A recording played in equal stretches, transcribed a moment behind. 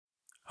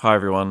Hi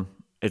everyone,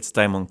 it's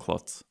Damon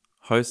Klotz,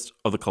 host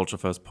of the Culture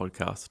First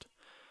podcast.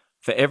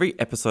 For every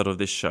episode of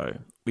this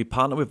show, we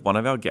partner with one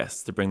of our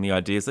guests to bring the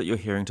ideas that you're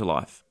hearing to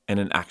life in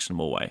an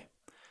actionable way.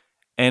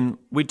 And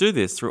we do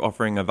this through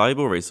offering a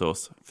valuable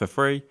resource for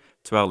free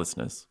to our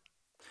listeners.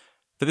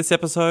 For this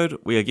episode,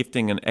 we are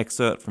gifting an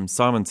excerpt from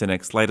Simon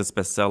Sinek's latest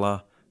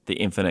bestseller, The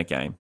Infinite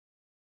Game.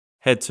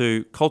 Head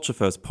to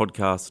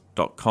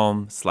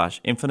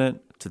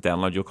culturefirstpodcast.com/infinite to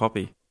download your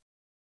copy.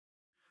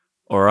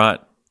 All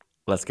right,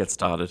 let's get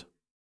started.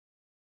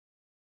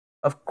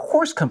 Of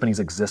course companies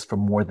exist for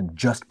more than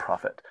just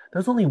profit.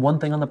 There's only one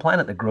thing on the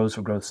planet that grows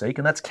for growth's sake,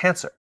 and that's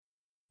cancer.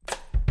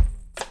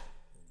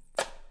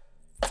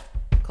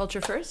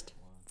 Culture first?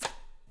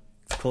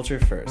 Culture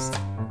first.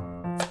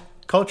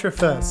 Culture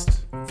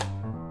first.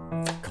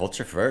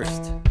 Culture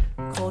first.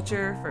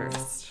 Culture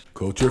first.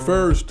 Culture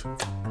first.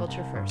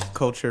 Culture first. Culture first.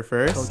 Culture first. Culture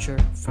first.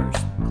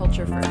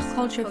 Culture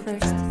first.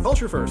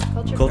 Culture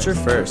first. Culture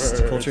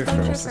first. Culture first. Culture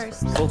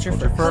first.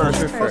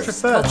 Culture first. Culture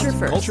first. Culture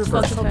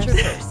first. Culture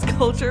first.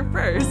 Culture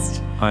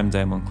first. I'm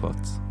Damon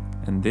Klotz,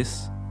 and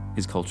this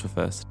is Culture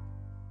First.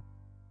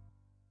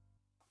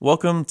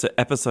 Welcome to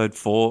episode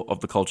 4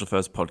 of the Culture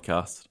First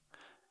podcast.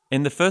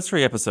 In the first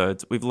 3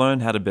 episodes, we've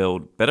learned how to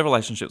build better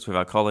relationships with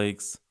our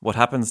colleagues, what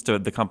happens to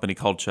the company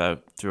culture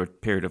through a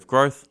period of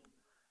growth,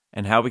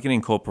 and how we can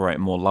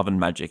incorporate more love and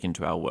magic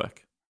into our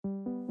work.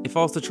 If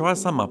I was to try to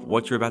sum up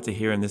what you're about to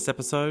hear in this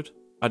episode,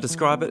 I'd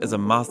describe it as a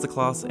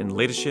masterclass in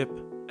leadership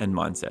and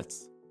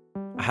mindsets.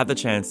 I had the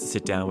chance to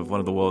sit down with one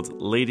of the world's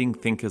leading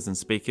thinkers and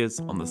speakers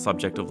on the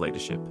subject of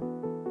leadership.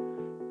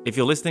 If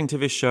you're listening to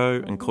this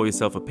show and call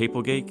yourself a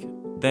people geek,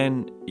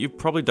 then you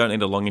probably don't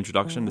need a long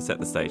introduction to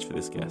set the stage for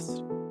this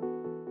guest.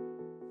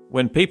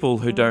 When people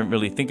who don't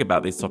really think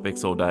about these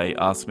topics all day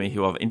ask me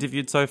who I've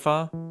interviewed so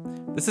far,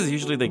 this is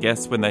usually the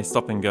guest when they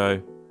stop and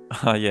go,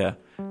 yeah,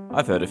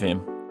 I've heard of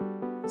him.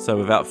 So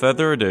without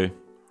further ado,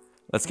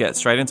 let's get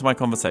straight into my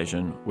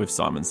conversation with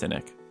Simon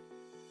Sinek.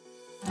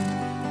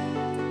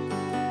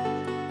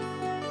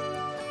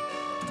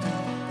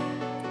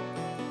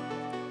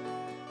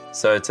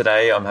 So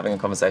today I'm having a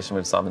conversation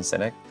with Simon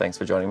Sinek. Thanks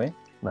for joining me.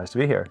 Nice to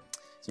be here.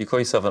 So you call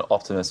yourself an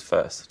optimist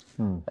first.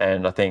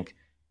 And I think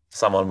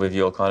someone with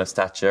your kind of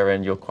stature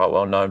and you're quite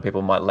well known,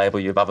 people might label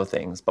you with other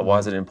things, but why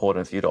is it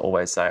important for you to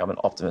always say, I'm an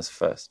optimist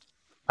first?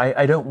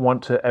 I don't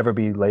want to ever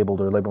be labeled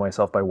or label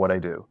myself by what I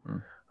do.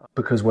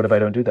 Because what if I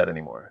don't do that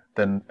anymore?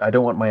 Then I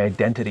don't want my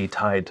identity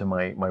tied to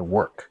my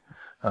work.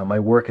 My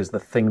work is the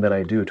thing that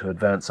I do to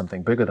advance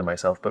something bigger than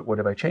myself, but what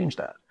if I change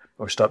that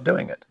or stop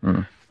doing it?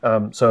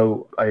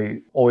 So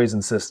I always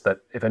insist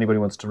that if anybody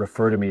wants to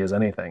refer to me as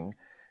anything,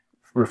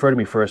 refer to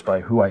me first by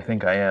who I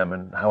think I am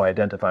and how I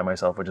identify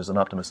myself, which is an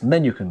optimist, and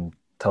then you can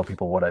tell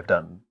people what I've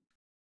done.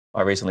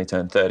 I recently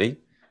turned 30.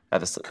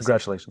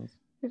 Congratulations.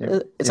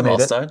 It's a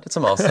milestone. It's a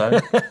milestone.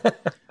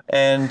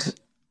 And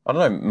I don't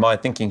know, my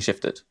thinking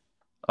shifted.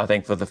 I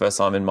think for the first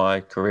time in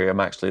my career, I'm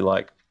actually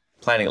like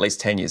planning at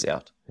least 10 years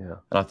out. Yeah.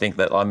 And I think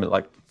that I'm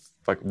like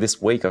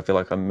this week, I feel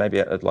like I'm maybe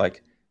at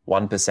like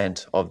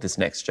 1% of this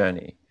next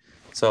journey.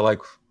 So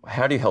like,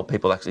 how do you help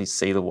people actually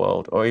see the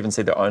world or even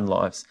see their own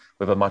lives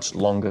with a much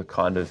longer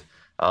kind of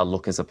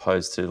look as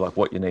opposed to like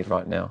what you need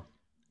right now?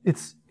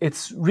 It's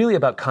really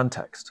about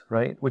context,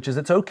 right? Which is,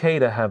 it's okay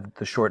to have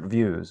the short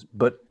views,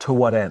 but to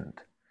what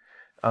end?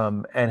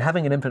 And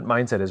having an infinite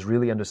mindset is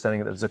really understanding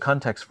that there's a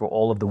context for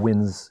all of the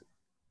wins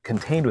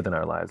contained within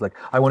our lives. Like,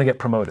 I want to get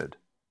promoted.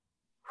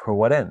 For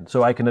what end?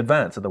 So I can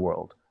advance in the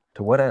world.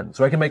 To what end?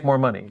 So I can make more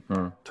money.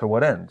 To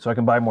what end? So I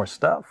can buy more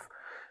stuff.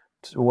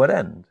 To what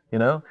end? You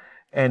know?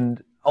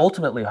 And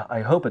ultimately,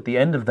 I hope at the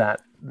end of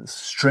that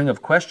string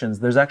of questions,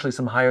 there's actually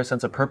some higher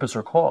sense of purpose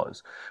or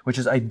cause, which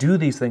is I do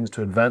these things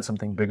to advance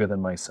something bigger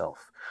than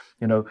myself.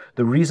 You know,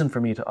 the reason for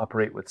me to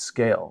operate with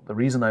scale, the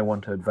reason I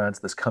want to advance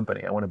this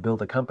company, I want to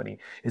build a company,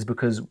 is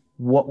because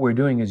what we're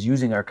doing is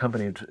using our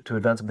company to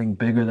advance something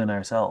bigger than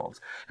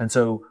ourselves. And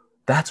so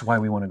that's why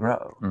we want to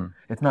grow.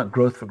 It's not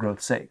growth for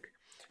growth's sake.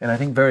 And I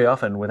think very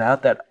often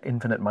without that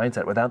infinite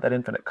mindset, without that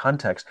infinite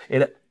context,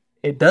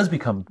 it does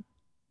become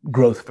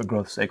growth for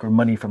growth's sake or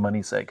money for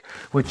money's sake,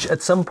 which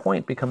at some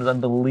point becomes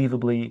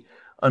unbelievably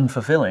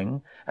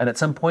unfulfilling and at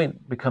some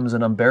point becomes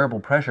an unbearable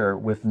pressure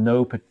with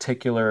no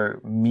particular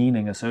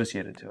meaning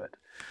associated to it.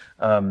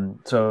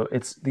 So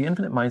it's the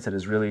infinite mindset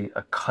is really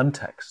a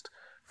context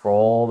for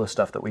all the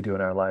stuff that we do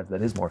in our lives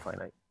that is more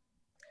finite.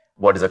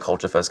 What is a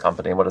culture first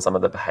company and what are some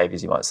of the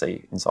behaviors you might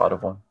see inside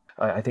of one?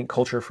 I think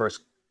culture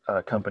first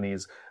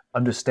companies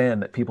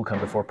understand that people come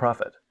before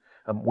profit.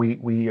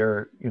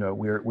 We're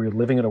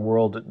living in a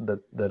world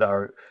that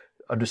our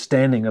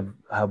understanding of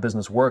how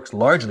business works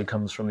largely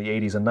comes from the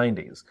 80s and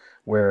 90s,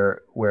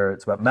 where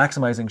it's about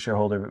maximizing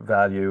shareholder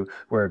value,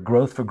 where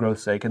growth for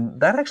growth's sake,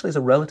 and that actually is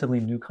a relatively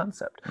new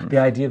concept. The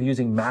idea of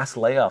using mass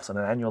layoffs on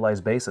an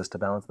annualized basis to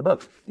balance the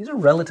book. These are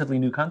relatively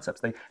new concepts.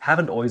 They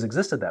haven't always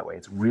existed that way.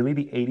 It's really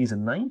the 80s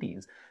and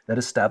 90s that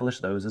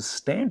established those as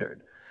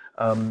standard.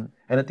 And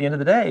at the end of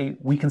the day,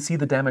 we can see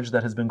the damage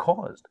that has been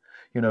caused.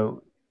 You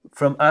know,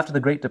 from after the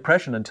Great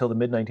Depression until the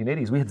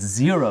mid-1980s, we had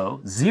zero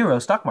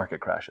stock market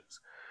crashes.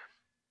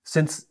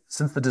 Since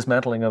the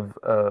dismantling of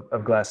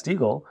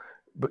Glass-Steagall,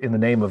 in the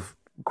name of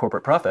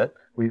corporate profit,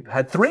 we've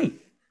had three.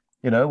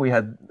 We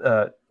had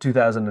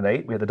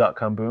 2008, we had the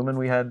dot-com boom, and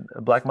we had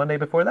Black Monday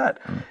before that.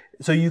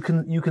 So you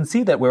can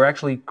see that we're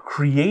actually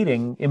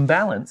creating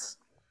imbalance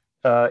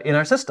in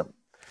our system.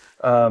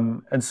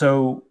 And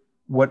so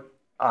what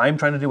I'm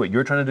trying to do, what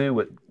you're trying to do,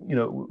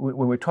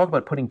 when we talk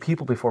about putting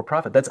people before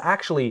profit, that's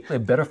actually a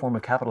better form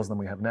of capitalism than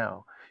we have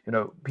now.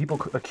 People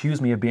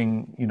accuse me of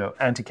being,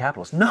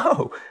 anti-capitalist.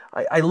 No,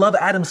 I love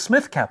Adam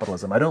Smith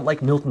capitalism. I don't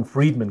like Milton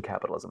Friedman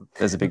capitalism.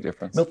 There's a big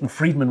difference. Milton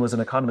Friedman was an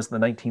economist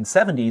in the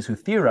 1970s who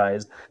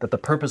theorized that the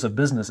purpose of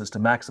business is to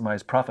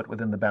maximize profit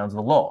within the bounds of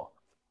the law.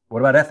 What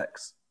about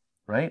ethics?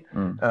 Right?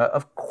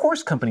 Of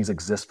course companies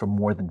exist for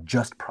more than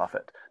just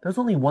profit. There's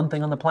only one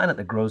thing on the planet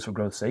that grows for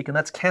growth's sake, and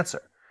that's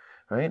cancer.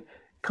 Right?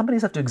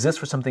 Companies have to exist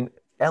for something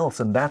else,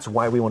 and that's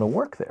why we want to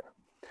work there.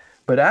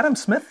 But Adam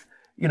Smith,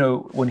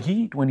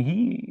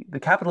 the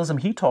capitalism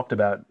he talked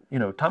about,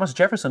 Thomas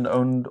Jefferson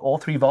owned all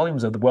 3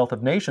 volumes of The Wealth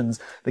of Nations.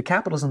 The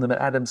capitalism that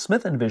Adam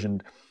Smith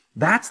envisioned,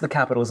 that's the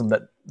capitalism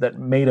that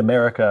made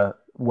America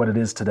what it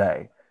is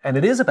today. And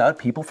it is about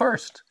people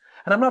first.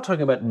 And I'm not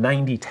talking about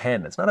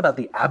 90-10. It's not about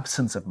the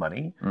absence of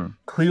money.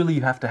 Clearly,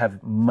 you have to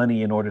have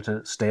money in order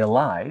to stay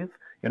alive.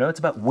 It's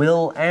about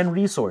will and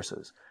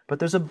resources. But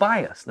there's a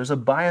bias. There's a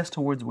bias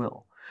towards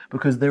will,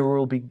 because there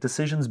will be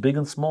decisions, big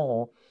and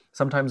small,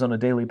 sometimes on a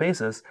daily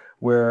basis,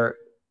 where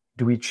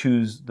do we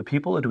choose the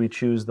people or do we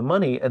choose the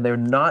money? And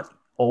it's not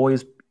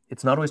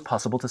always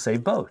possible to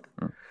save both.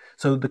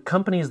 So the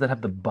companies that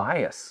have the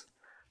bias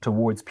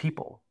towards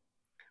people,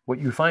 what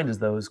you find is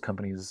those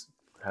companies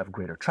have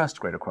greater trust,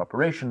 greater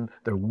cooperation,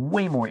 they're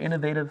way more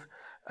innovative,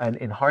 and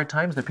in hard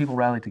times, their people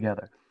rally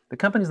together. The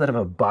companies that have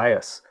a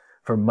bias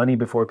for money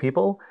before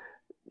people,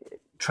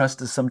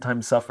 trust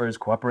sometimes suffers,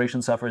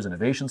 cooperation suffers,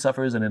 innovation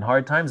suffers, and in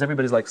hard times,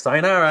 everybody's like,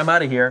 sayonara, I'm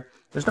out of here.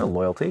 There's no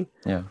loyalty,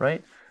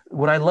 right?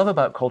 What I love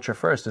about Culture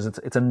First is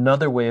it's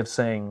another way of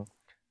saying,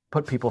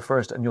 put people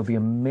first, and you'll be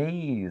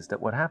amazed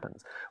at what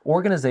happens.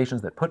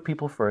 Organizations that put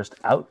people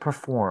first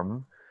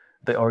outperform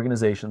the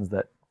organizations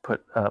that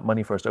put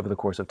money first over the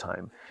course of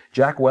time.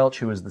 Jack Welch,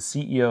 who was the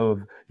CEO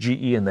of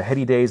GE in the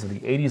heady days of the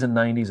 80s and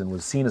 90s and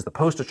was seen as the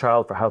poster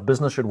child for how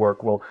business should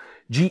work. Well,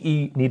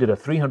 GE needed a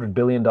 $300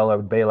 billion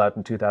bailout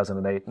in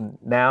 2008, and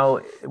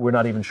now we're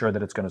not even sure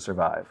that it's going to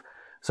survive.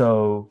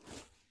 So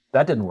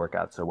that didn't work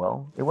out so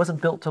well. It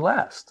wasn't built to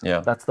last.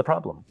 Yeah. That's the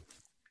problem.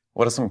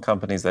 What are some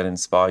companies that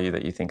inspire you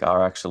that you think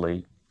are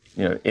actually,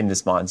 in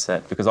this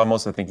mindset? Because I'm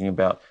also thinking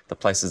about the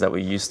places that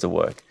we used to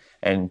work,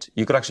 and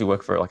you could actually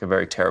work for like a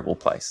very terrible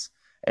place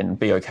and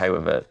be okay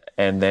with it.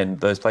 And then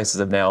those places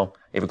have now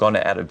either gone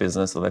out of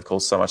business or they've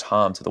caused so much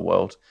harm to the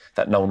world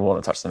that no one will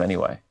want to touch them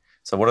anyway.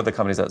 So what are the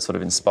companies that sort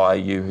of inspire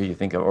you, who you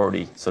think have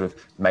already sort of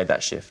made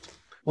that shift?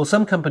 Well,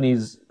 some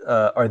companies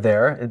are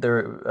there,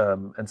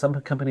 and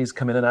some companies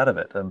come in and out of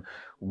it.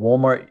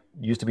 Walmart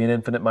used to be an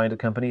infinite-minded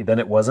company. Then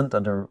it wasn't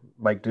under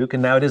Mike Duke,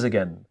 and now it is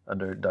again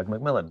under Doug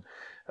McMillan.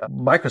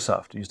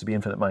 Microsoft used to be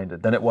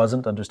infinite-minded. Then it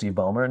wasn't under Steve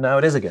Ballmer, and now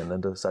it is again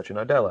under Satya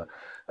Nadella.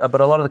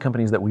 But a lot of the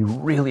companies that we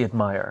really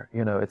admire,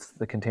 it's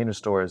the Container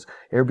Stores.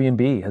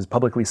 Airbnb has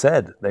publicly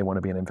said they want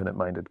to be an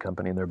infinite-minded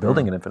company, and they're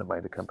building an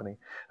infinite-minded company.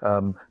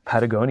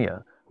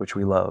 Patagonia, which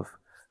we love.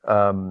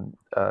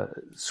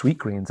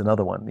 Sweetgreen's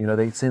another one.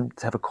 They seem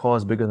to have a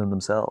cause bigger than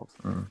themselves.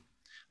 I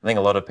think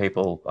a lot of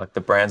people, like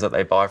the brands that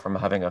they buy from,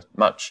 are having a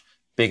much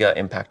bigger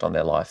impact on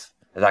their life.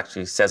 It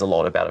actually says a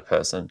lot about a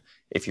person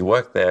if you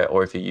work there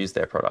or if you use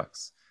their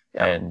products.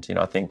 Yeah. And,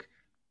 I think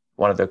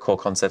one of the core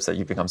concepts that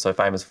you've become so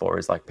famous for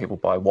is like people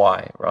buy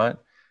why, right?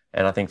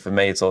 And I think for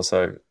me, it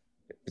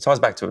ties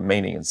back to a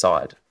meaning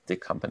inside the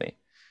company.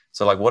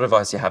 So like what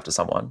advice do you have to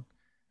someone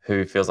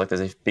who feels like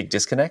there's a big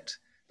disconnect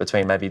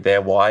between maybe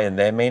their why and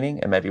their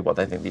meaning and maybe what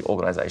they think the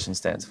organization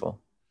stands for?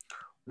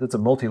 That's a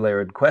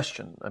multi-layered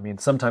question. I mean,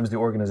 sometimes the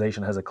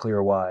organization has a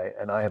clear why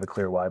and I have a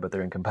clear why, but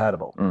they're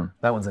incompatible.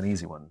 That one's an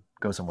easy one.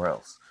 Go somewhere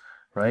else,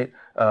 right?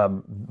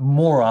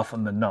 More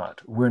often than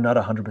not, we're not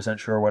 100%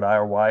 sure what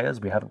our why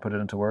is. We haven't put it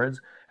into words,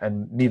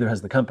 and neither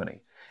has the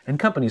company. And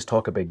companies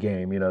talk a big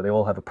game. They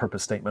all have a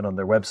purpose statement on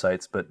their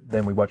websites, but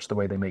then we watch the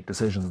way they make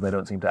decisions and they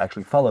don't seem to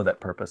actually follow that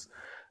purpose.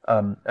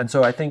 And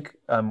so I think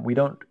we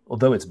don't,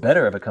 although it's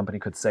better if a company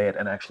could say it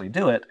and actually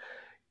do it,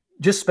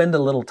 just spend a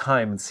little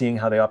time seeing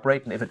how they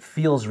operate, and if it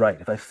feels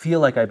right, if I feel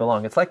like I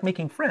belong. It's like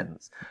making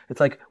friends. It's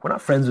like we're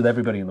not friends with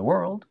everybody in the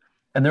world,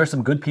 and there are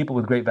some good people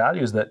with great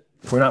values that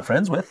we're not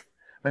friends with.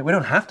 Right? We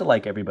don't have to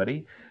like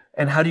everybody.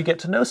 And how do you get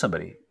to know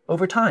somebody?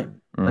 Over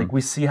time. Like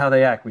we see how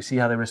they act, we see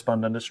how they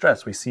respond under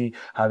stress, we see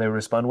how they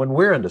respond when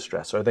we're under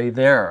stress. Are they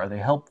there? Are they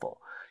helpful?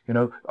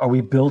 Are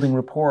we building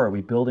rapport? Are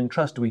we building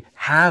trust? Do we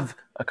have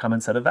a common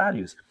set of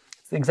values?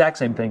 It's the exact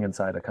same thing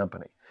inside a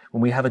company.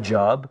 When we have a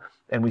job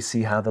and we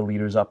see how the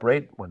leaders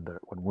operate, when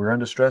we're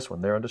under stress,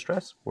 when they're under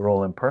stress, we're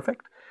all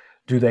imperfect.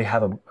 Do they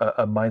have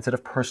a mindset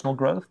of personal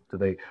growth? Do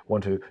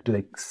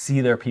they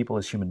see their people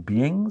as human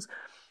beings?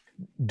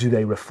 Do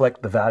they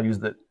reflect the values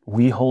that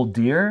we hold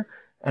dear?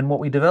 And what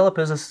we develop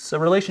is a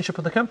relationship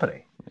with the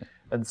company.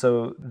 And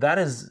so that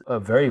is a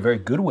very, very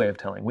good way of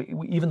telling.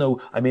 Even though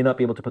I may not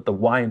be able to put the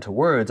why into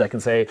words, I can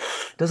say,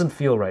 it doesn't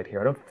feel right here.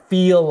 I don't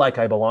feel like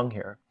I belong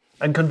here.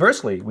 And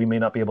conversely, we may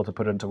not be able to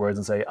put it into words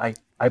and say,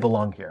 I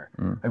belong here.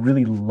 I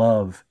really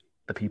love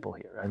the people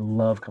here. I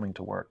love coming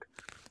to work.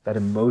 That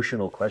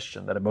emotional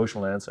question, that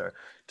emotional answer,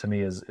 to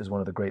me is one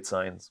of the great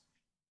signs.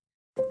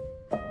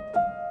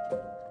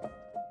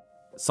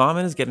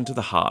 Simon is getting to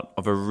the heart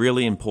of a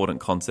really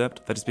important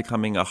concept that is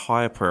becoming a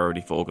higher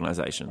priority for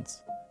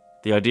organisations.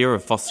 The idea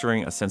of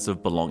fostering a sense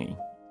of belonging.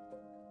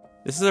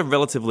 This is a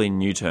relatively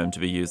new term to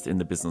be used in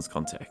the business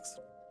context.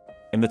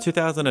 In the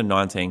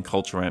 2019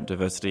 Culture Amp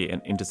Diversity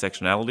and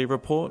Intersectionality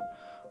Report,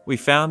 we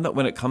found that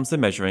when it comes to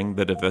measuring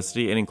the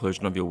diversity and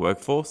inclusion of your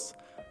workforce,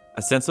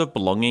 a sense of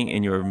belonging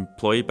in your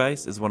employee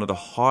base is one of the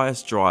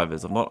highest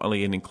drivers of not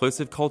only an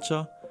inclusive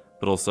culture,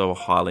 but also a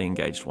highly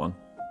engaged one.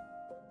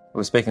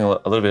 We're speaking a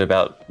little bit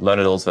about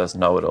learn-it-alls versus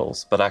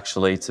know-it-alls, but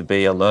actually to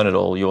be a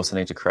learn-it-all, you also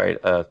need to create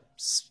a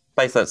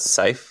space that's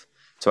safe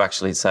to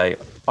actually say,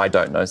 I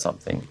don't know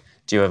something.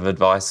 Do you have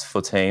advice for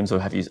teams, or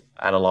have you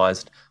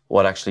analysed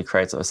what actually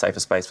creates a safer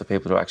space for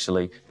people to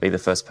actually be the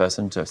first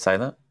person to say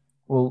that?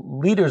 Well,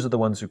 leaders are the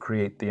ones who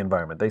create the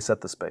environment. They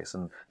set the space,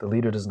 and the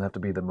leader doesn't have to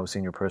be the most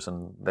senior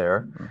person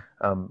there.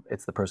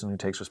 It's the person who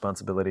takes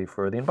responsibility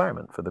for the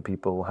environment, for the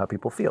people, how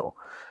people feel.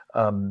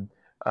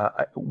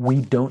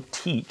 We don't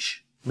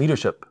teach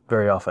leadership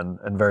very often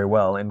and very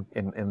well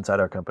inside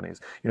our companies.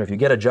 If you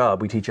get a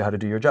job, we teach you how to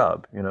do your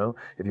job.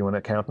 If you want an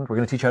accountant, we're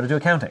going to teach you how to do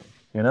accounting,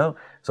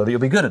 so that you'll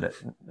be good at it.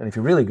 And if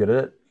you're really good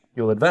at it,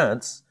 you'll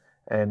advance,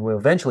 and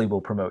we'll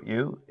promote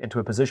you into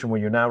a position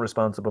where you're now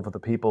responsible for the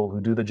people who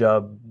do the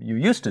job you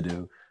used to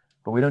do,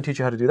 but we don't teach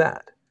you how to do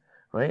that,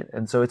 right?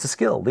 And so it's a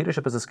skill.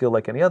 Leadership is a skill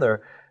like any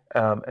other.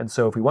 And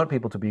so if we want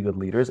people to be good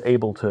leaders,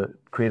 able to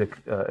create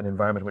an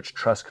environment in which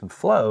trust can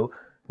flow,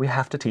 we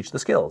have to teach the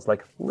skills,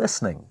 like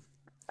listening.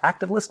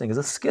 Active listening is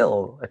a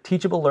skill, a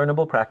teachable,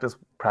 learnable,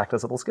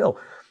 practicable skill.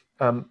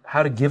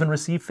 How to give and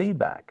receive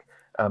feedback.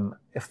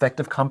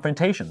 Effective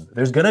confrontation.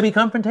 There's going to be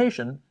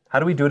confrontation. How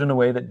do we do it in a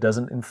way that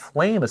doesn't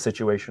inflame a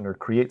situation or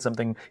create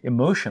something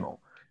emotional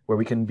where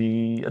we can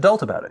be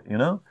adult about it,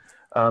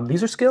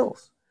 These are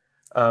skills.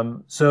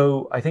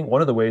 So I think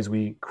one of the ways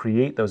we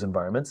create those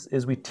environments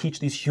is we teach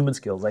these human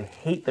skills. I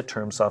hate the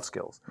term soft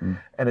skills.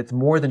 And it's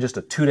more than just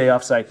a 2-day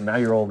offsite and now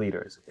you're all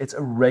leaders. It's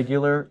a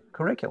regular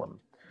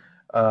curriculum.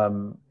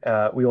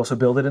 We also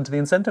build it into the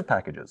incentive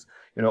packages.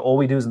 All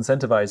we do is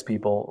incentivize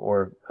people,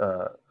 or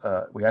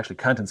we actually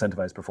can't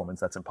incentivize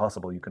performance. That's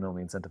impossible. You can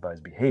only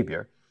incentivize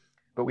behavior.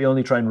 But we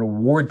only try and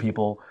reward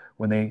people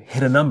when they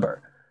hit a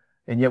number.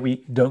 And yet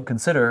we don't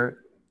consider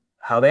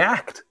how they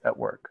act at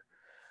work.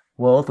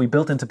 Well, if we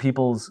built into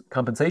people's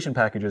compensation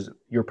packages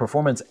your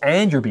performance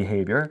and your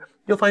behavior,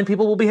 you'll find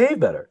people will behave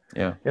better.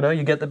 Yeah.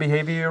 You get the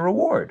behavior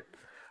reward.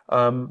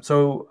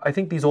 So I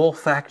think these all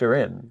factor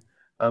in.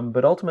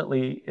 But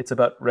ultimately, it's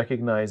about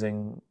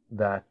recognizing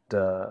that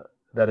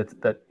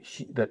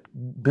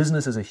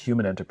business is a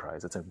human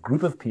enterprise. It's a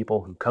group of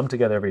people who come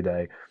together every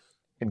day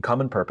in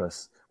common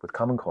purpose, with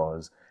common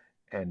cause,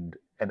 and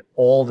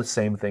all the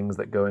same things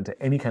that go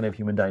into any kind of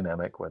human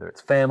dynamic, whether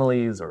it's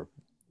families or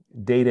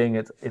dating.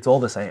 It's all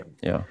the same.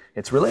 Yeah.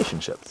 It's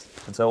relationships,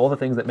 and so all the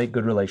things that make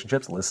good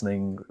relationships,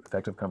 listening,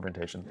 effective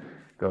confrontation,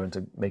 go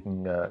into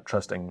making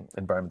trusting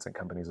environments and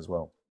companies as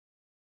well.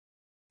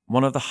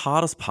 One of the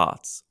hardest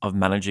parts of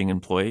managing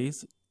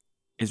employees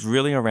is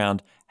really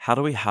around how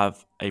do we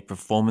have a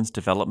performance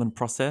development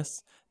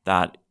process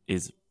that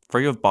is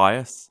free of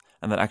bias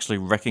and that actually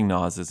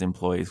recognizes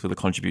employees for the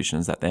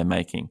contributions that they're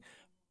making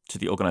to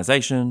the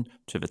organization,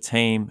 to the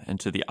team, and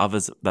to the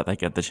others that they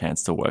get the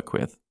chance to work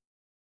with.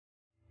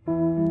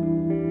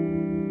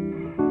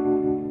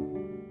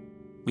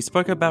 We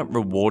spoke about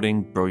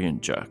rewarding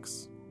brilliant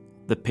jerks,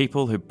 the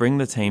people who bring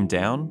the team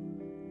down,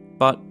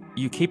 but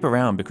you keep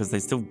around because they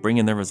still bring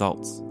in the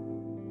results.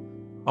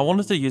 I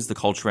wanted to use the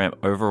Culture Amp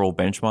overall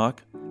benchmark,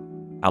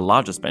 our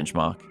largest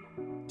benchmark,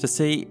 to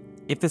see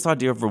if this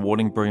idea of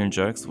rewarding brilliant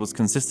jerks was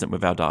consistent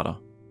with our data.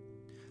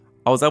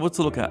 I was able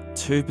to look at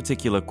 2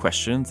 particular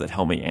questions that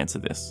helped me answer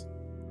this.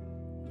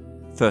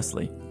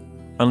 Firstly,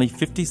 only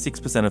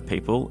 56% of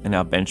people in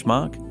our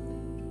benchmark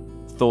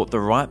thought the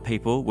right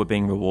people were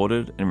being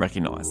rewarded and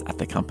recognised at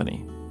their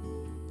company.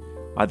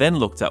 I then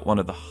looked at one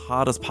of the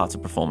hardest parts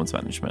of performance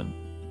management.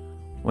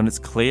 When it's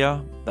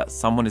clear that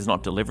someone is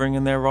not delivering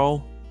in their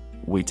role,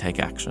 we take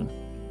action.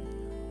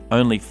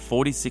 Only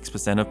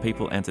 46% of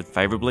people answered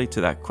favourably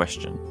to that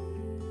question.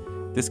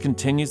 This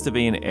continues to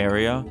be an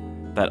area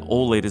that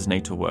all leaders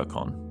need to work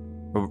on,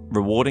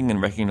 rewarding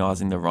and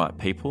recognising the right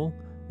people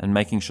and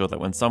making sure that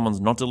when someone's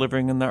not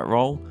delivering in that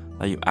role,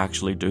 that you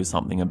actually do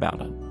something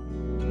about it.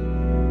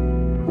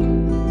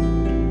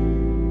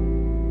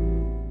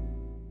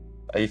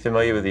 Are you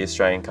familiar with the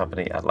Australian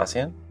company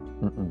Atlassian?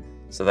 Mm-mm.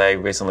 So they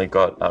recently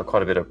got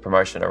quite a bit of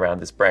promotion around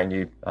this brand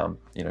new,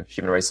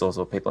 human resource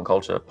or people and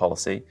culture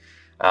policy,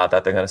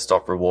 that they're going to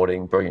stop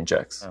rewarding brilliant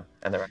jerks.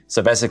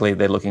 So basically,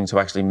 they're looking to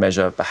actually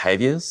measure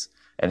behaviors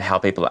and how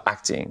people are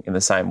acting in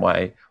the same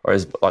way,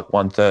 whereas like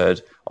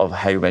 1/3 of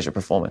how you measure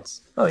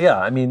performance. Oh yeah,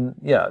 I mean,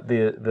 yeah,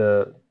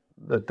 the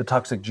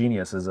toxic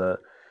genius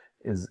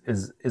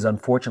is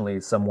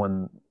unfortunately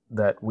someone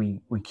that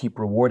we keep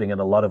rewarding, and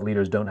a lot of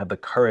leaders don't have the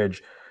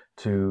courage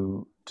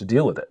to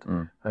deal with it.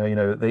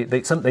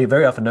 They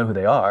very often know who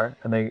they are,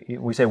 and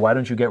we say, why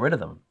don't you get rid of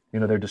them?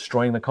 They're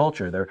destroying the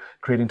culture. They're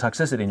creating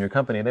toxicity in your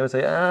company, and they would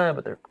say,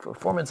 but their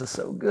performance is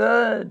so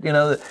good.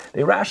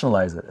 They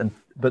rationalize it,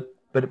 but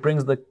it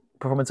brings the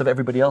performance of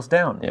everybody else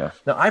down. Yeah.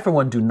 Now, I for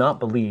one do not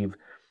believe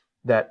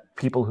that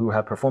people who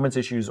have performance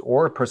issues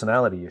or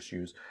personality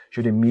issues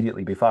should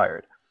immediately be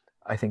fired.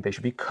 I think they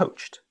should be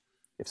coached.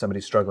 If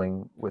somebody's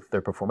struggling with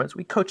their performance,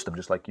 we coach them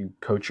just like you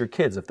coach your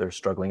kids if they're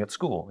struggling at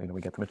school.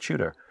 We get them a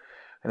tutor.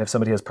 And if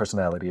somebody has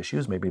personality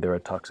issues, maybe they're a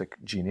toxic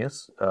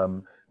genius,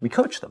 we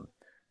coach them.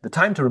 The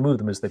time to remove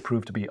them is they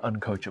prove to be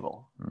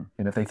uncoachable.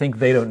 And if they think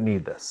they don't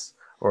need this,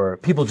 or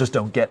people just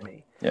don't get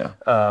me,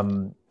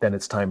 then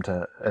it's time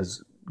to,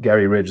 as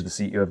Gary Ridge, the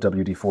CEO of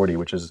WD-40,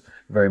 which is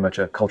very much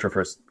a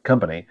culture-first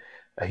company,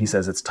 he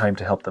says it's time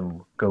to help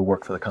them go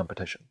work for the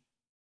competition.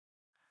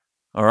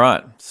 All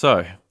right,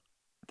 so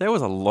there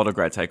was a lot of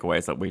great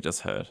takeaways that we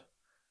just heard.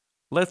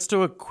 Let's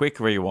do a quick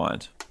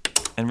rewind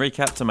and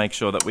recap to make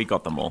sure that we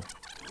got them all.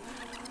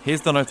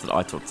 Here's the notes that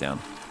I took down.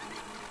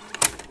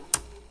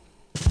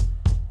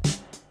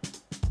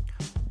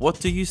 What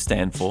do you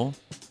stand for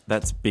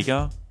that's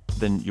bigger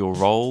than your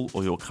role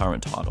or your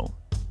current title?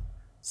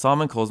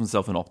 Simon calls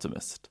himself an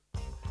optimist.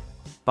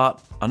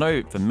 But I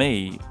know for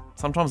me,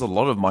 sometimes a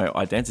lot of my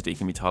identity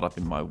can be tied up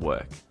in my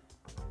work.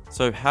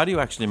 So how do you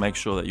actually make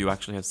sure that you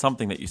actually have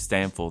something that you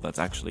stand for that's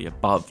actually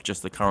above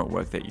just the current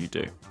work that you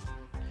do?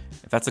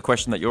 If that's a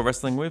question that you're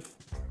wrestling with,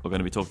 we're going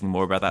to be talking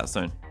more about that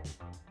soon.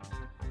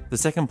 The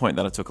second point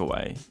that I took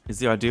away is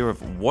the idea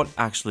of what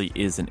actually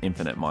is an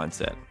infinite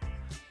mindset.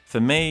 For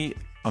me,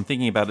 I'm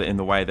thinking about it in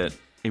the way that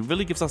it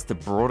really gives us the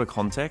broader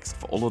context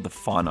for all of the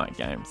finite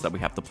games that we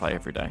have to play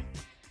every day.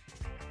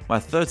 My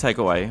third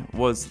takeaway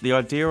was the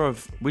idea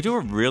of we do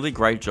a really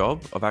great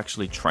job of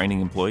actually training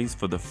employees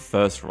for the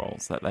first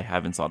roles that they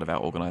have inside of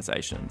our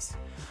organizations.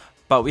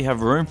 But we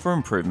have room for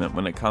improvement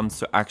when it comes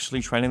to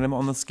actually training them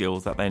on the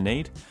skills that they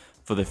need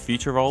for the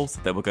future roles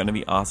that we're going to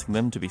be asking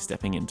them to be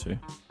stepping into.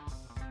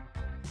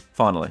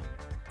 Finally,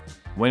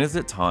 when is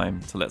it time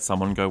to let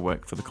someone go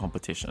work for the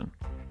competition?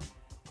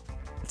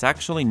 It's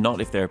actually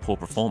not if they're a poor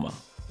performer.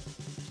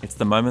 It's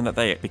the moment that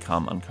they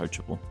become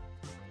uncoachable.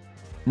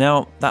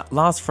 Now, that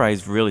last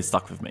phrase really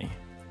stuck with me.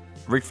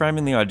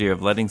 Reframing the idea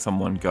of letting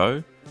someone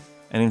go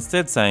and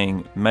instead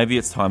saying, maybe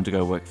it's time to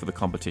go work for the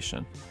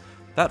competition.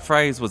 That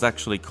phrase was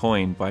actually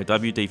coined by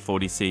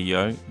WD-40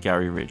 CEO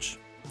Gary Ridge.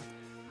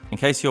 In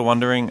case you're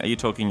wondering, are you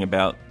talking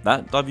about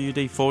that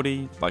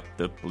WD-40, like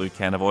the blue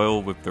can of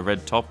oil with the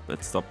red top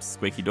that stops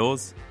squeaky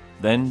doors?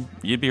 Then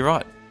you'd be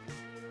right.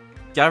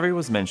 Gary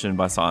was mentioned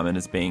by Simon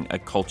as being a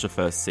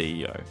culture-first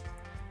CEO.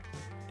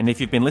 And if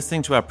you've been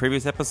listening to our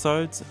previous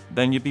episodes,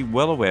 then you'd be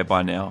well aware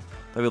by now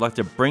that we like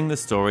to bring the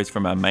stories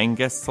from our main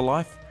guests to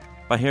life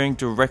by hearing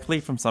directly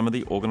from some of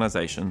the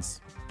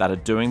organisations that are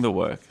doing the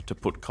work to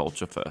put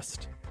culture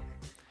first.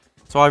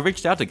 So I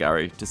reached out to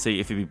Gary to see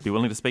if he'd be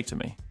willing to speak to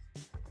me.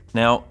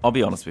 Now, I'll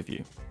be honest with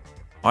you,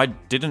 I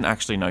didn't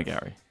actually know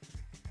Gary.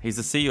 He's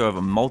the CEO of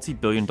a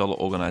multi-billion-dollar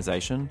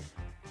organisation,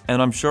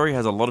 and I'm sure he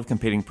has a lot of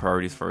competing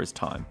priorities for his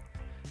time.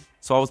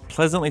 So I was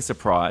pleasantly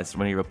surprised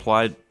when he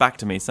replied back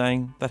to me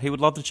saying that he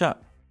would love to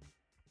chat.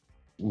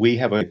 We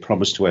have a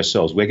promise to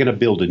ourselves. We're going to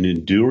build an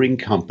enduring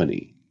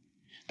company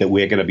that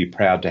we're going to be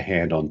proud to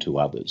hand on to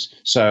others.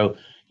 So,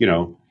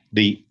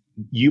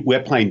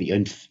 we're playing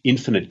the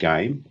infinite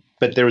game,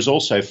 but there is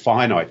also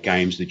finite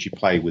games that you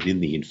play within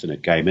the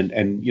infinite game.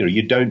 And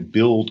you don't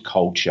build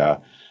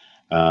culture,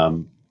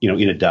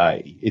 in a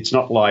day. It's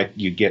not like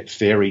you get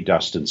fairy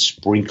dust and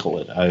sprinkle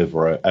it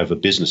over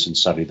business and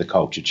suddenly the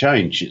culture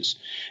changes.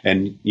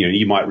 And,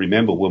 you might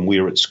remember when we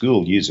were at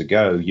school years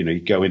ago,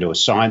 you'd go into a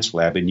science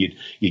lab and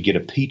you'd get a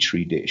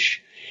petri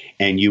dish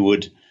and you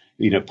would,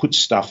 put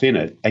stuff in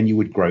it and you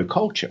would grow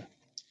culture.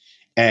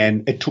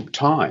 And it took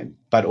time,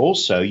 but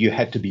also you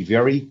had to be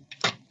very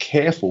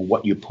careful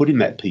what you put in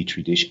that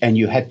petri dish, and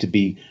you had to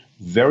be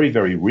very,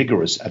 very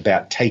rigorous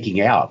about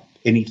taking out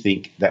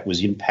anything that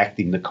was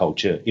impacting the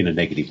culture in a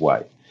negative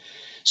way.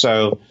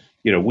 So,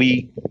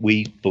 we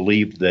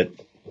believe that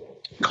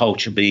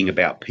culture being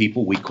about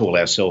people, we call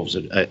ourselves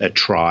a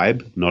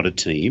tribe, not a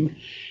team.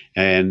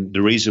 And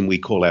the reason we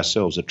call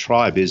ourselves a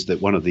tribe is that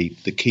one of the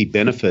key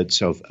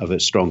benefits of a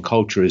strong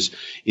culture is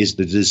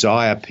the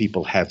desire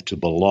people have to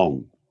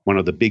belong. One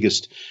of the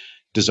biggest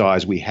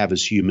desires we have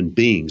as human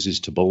beings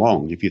is to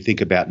belong. If you think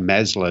about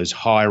Maslow's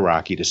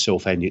hierarchy to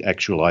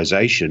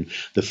self-actualization,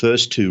 the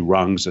first two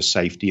rungs are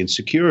safety and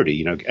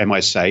security. Am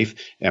I safe?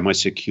 Am I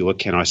secure?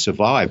 Can I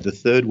survive? The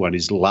third one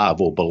is love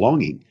or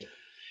belonging.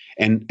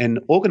 And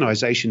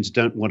organizations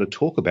don't want to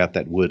talk about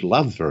that word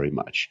love very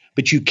much,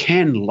 but you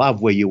can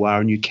love where you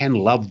are and you can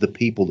love the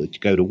people that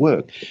go to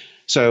work.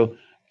 So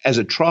as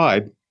a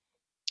tribe,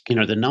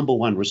 the number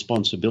one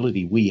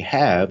responsibility we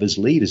have as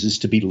leaders is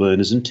to be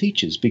learners and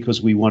teachers,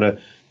 because we want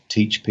to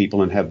teach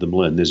people and have them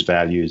learn. There's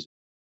values.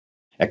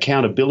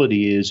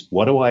 Accountability is,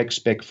 what do I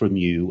expect from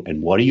you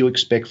and what do you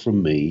expect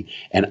from me?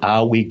 And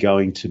are we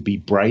going to be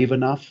brave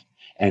enough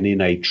and in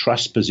a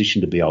trust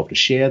position to be able to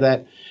share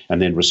that? And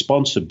then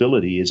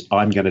responsibility is,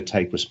 I'm going to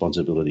take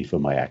responsibility for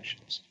my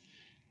actions.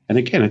 And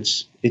again,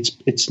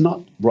 it's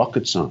not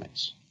rocket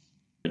science.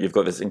 You've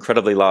got this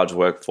incredibly large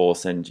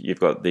workforce and you've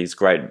got these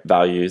great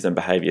values and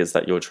behaviors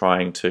that you're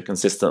trying to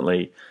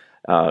consistently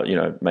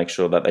make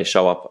sure that they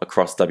show up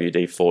across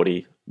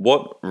WD-40.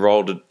 What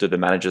role do the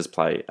managers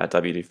play at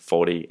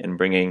WD-40 in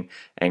bringing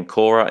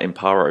Ancora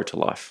Imparo to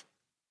life?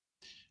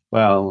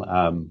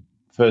 Well,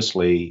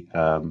 firstly,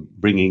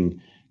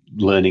 bringing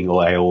Learning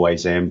I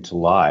Always Am to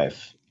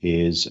life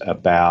is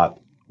about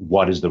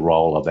what is the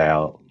role of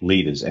our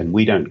leaders. And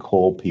we don't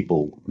call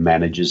people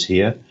managers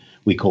here.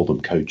 We call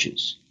them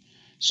coaches.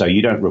 So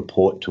you don't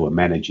report to a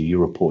manager, you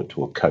report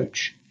to a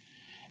coach.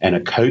 And a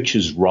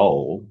coach's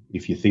role,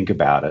 if you think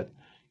about it,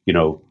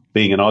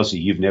 being an Aussie,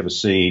 you've never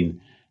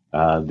seen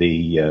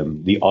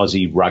the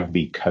Aussie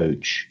rugby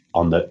coach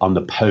on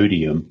the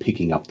podium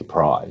picking up the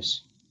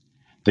prize.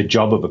 The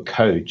job of a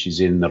coach is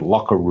in the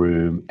locker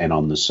room and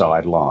on the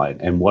sideline.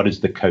 And what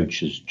is the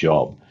coach's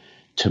job?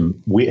 To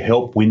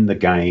help win the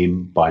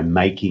game by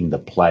making the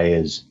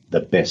players the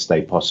best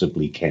they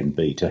possibly can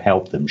be, to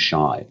help them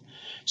shine.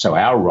 So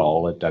our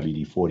role at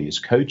WD-40 as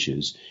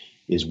coaches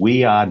is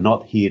we are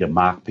not here to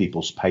mark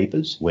people's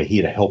papers. We're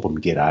here to help them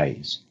get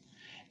A's.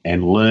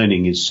 And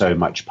learning is so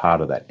much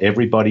part of that.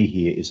 Everybody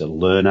here is a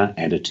learner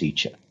and a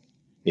teacher.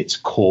 It's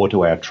core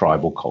to our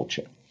tribal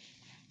culture.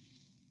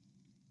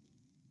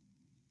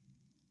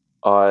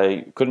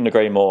 I couldn't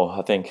agree more.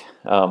 I think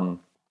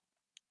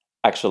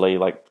actually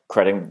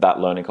creating that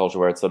learning culture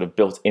where it's sort of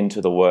built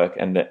into the work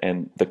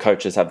and the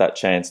coaches have that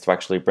chance to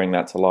actually bring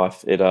that to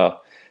life.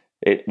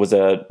 It was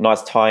a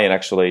nice tie-in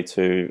actually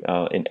to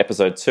in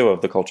episode 2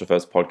 of the Culture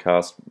First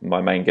podcast.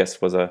 My main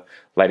guest was a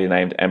lady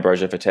named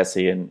Ambrosia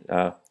Vitesi,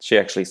 and she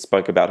actually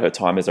spoke about her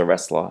time as a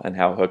wrestler and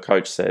how her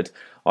coach said,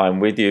 I'm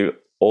with you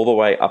all the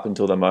way up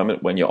until the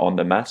moment when you're on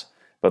the mat,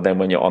 but then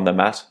when you're on the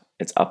mat,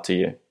 it's up to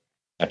you.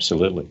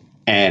 Absolutely.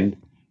 And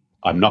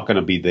I'm not going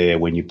to be there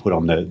when you put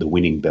on the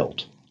winning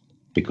belt,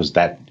 because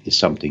that is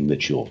something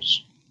that's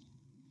yours.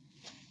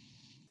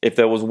 If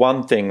there was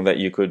one thing that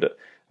you could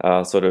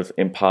sort of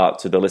impart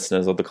to the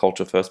listeners of the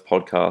Culture First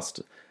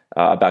podcast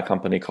about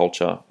company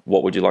culture,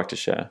 what would you like to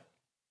share?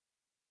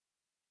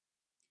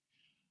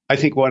 I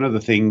think one of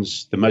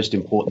the most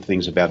important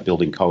things about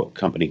building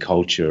company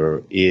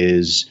culture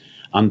is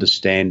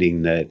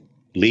understanding that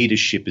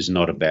leadership is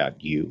not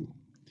about you.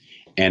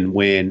 And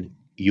when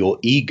your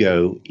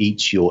ego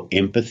eats your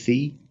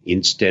empathy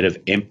instead of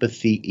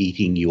empathy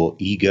eating your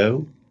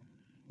ego,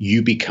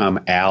 you become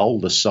Al,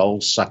 the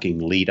soul-sucking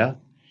leader.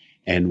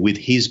 And with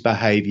his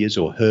behaviors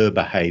or her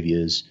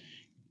behaviors,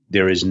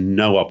 there is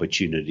no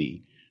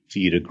opportunity for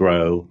you to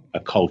grow a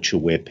culture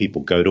where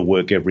people go to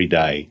work every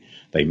day,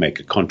 they make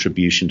a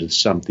contribution to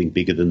something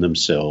bigger than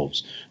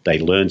themselves, they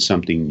learn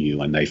something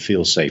new, and they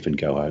feel safe and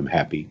go home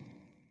happy.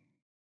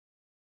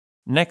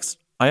 Next,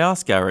 I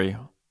asked Gary,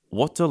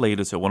 what do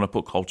leaders who want to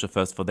put culture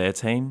first for their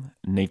team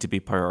need to be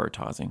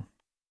prioritizing?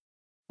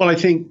 Well, I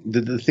think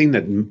the thing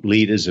that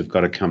leaders have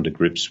got to come to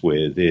grips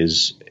with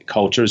is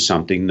culture is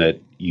something that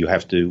you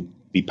have to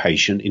be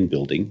patient in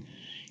building.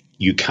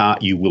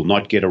 You will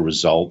not get a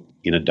result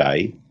in a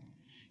day.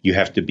 You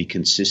have to be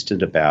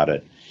consistent about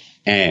it.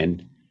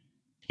 And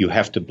you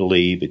have to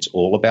believe it's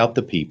all about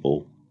the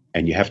people.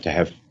 And you have to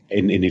have,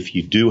 and if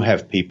you do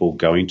have people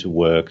going to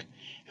work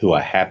who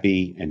are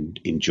happy and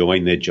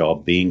enjoying their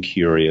job, being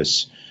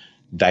curious,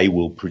 they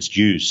will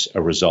produce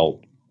a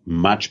result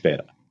much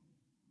better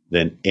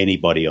than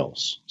anybody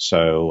else.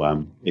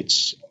 So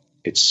it's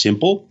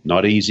simple,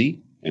 not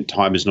easy, and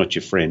time is not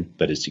your friend,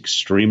 but it's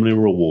extremely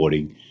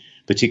rewarding,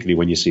 particularly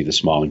when you see the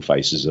smiling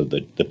faces of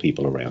the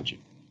people around you.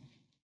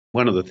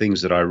 One of the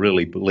things that I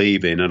really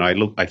believe in, and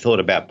I thought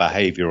about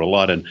behavior a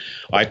lot, and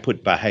I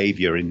put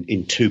behavior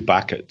in 2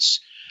 buckets.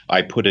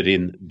 I put it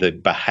in the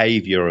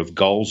behavior of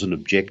goals and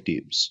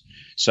objectives.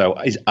 So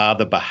are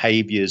the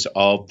behaviors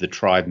of the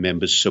tribe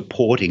members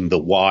supporting the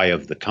why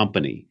of the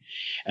company?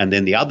 And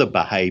then the other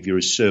behavior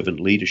is servant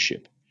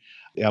leadership.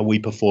 Are we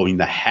performing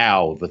the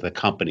how of the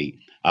company?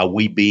 Are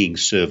we being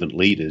servant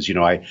leaders?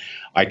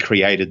 I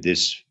created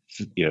this,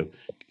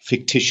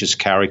 fictitious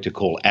character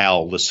called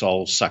Al, the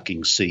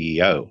soul-sucking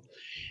CEO.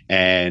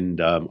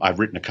 And I've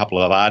written a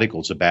couple of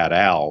articles about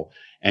Al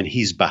and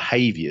his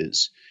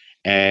behaviors.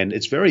 And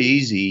it's very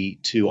easy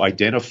to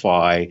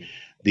identify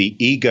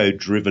the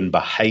ego-driven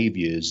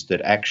behaviors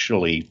that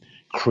actually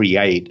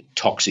create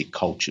toxic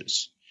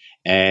cultures.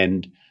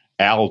 And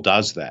Al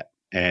does that.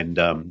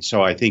 And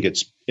so I think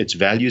its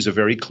values are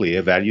very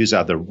clear. Values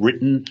are the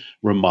written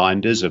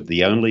reminders of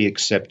the only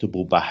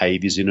acceptable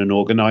behaviors in an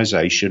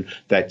organization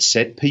that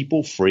set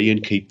people free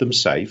and keep them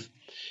safe.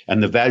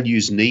 And the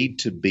values need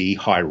to be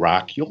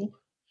hierarchical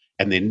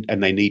and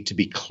they need to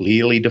be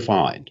clearly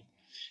defined.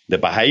 The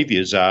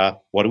behaviours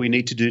are, what do we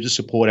need to do to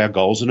support our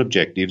goals and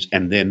objectives?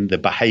 And then the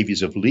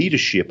behaviours of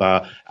leadership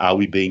are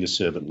we being a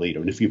servant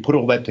leader? And if you put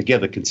all that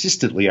together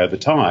consistently over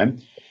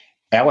time,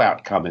 our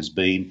outcome has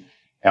been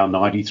our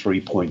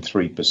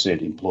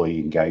 93.3% employee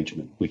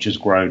engagement, which has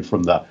grown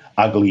from the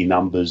ugly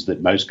numbers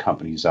that most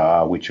companies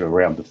are, which are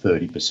around the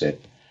 30%.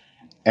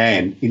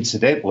 And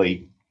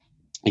incidentally,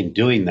 in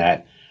doing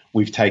that,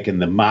 we've taken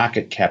the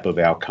market cap of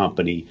our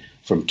company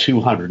from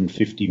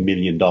 $250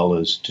 million to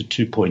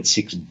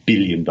 $2.6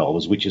 billion,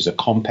 which is a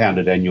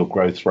compounded annual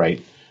growth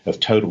rate of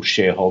total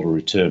shareholder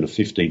return of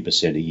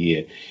 15% a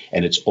year.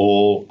 And it's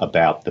all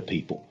about the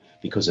people.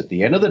 Because at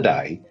the end of the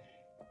day,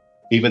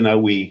 even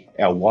though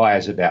our why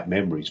is about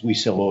memories, we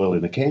sell oil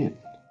in a can.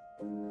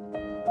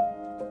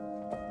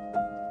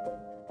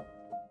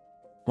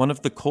 One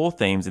of the core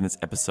themes in this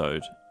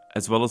episode,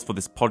 as well as for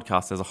this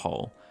podcast as a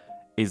whole,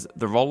 is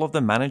the role of the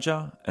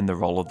manager and the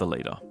role of the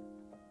leader.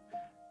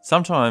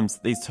 Sometimes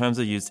these terms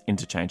are used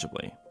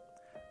interchangeably,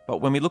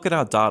 but when we look at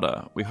our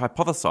data, we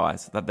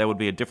hypothesize that there would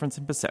be a difference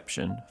in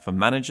perception for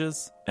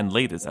managers and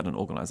leaders at an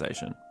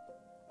organisation.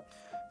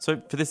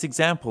 So for this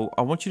example,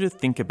 I want you to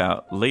think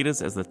about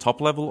leaders as the top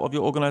level of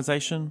your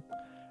organisation,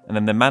 and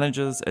then the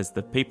managers as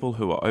the people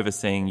who are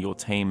overseeing your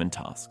team and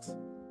tasks.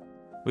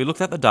 We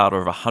looked at the data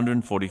of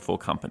 144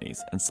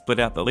 companies and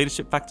split out the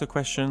leadership factor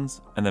questions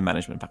and the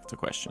management factor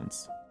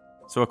questions.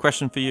 So a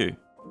question for you: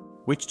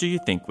 which do you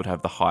think would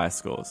have the highest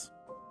scores?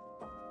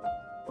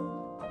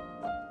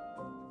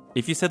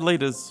 If you said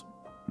leaders,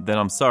 then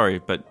I'm sorry,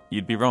 but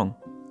you'd be wrong.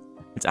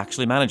 It's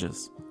actually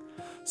managers.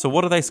 So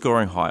what are they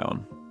scoring high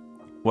on?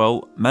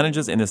 Well,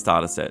 managers in this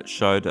data set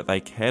showed that they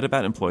cared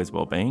about employees'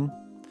 well-being,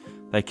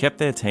 they kept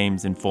their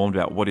teams informed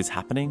about what is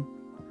happening,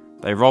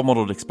 they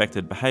role-modelled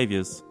expected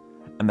behaviours,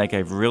 and they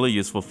gave really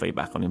useful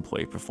feedback on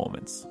employee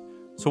performance.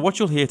 So what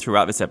you'll hear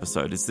throughout this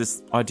episode is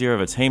this idea of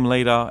a team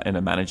leader and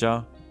a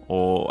manager,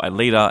 or a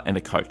leader and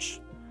a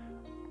coach.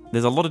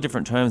 There's a lot of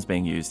different terms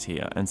being used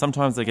here, and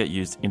sometimes they get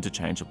used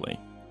interchangeably.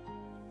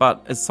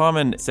 But as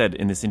Simon said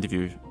in this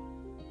interview,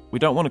 we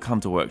don't want to come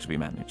to work to be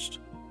managed.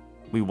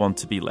 We want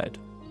to be led.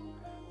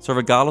 So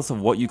regardless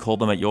of what you call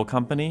them at your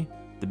company,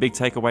 the big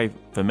takeaway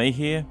for me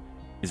here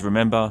is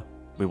remember,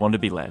 we want to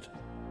be led.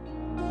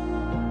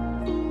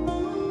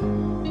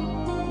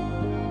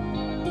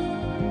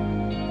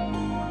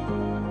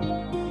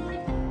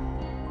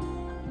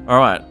 All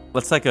right,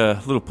 let's take a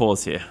little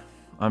pause here.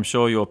 I'm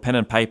sure your pen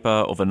and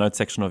paper or the notes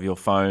section of your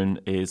phone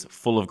is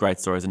full of great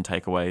stories and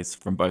takeaways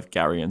from both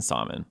Gary and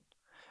Simon.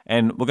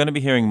 And we're going to be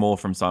hearing more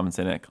from Simon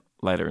Sinek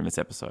later in this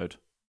episode.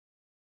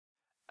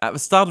 At the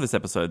start of this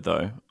episode,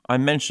 though, I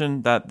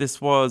mentioned that this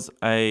was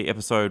an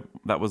episode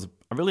that was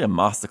really a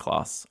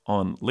masterclass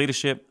on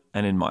leadership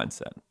and in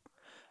mindset.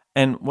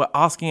 And we're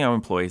asking our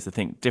employees to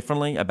think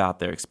differently about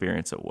their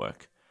experience at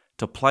work,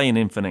 to play an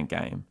infinite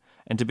game,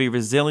 and to be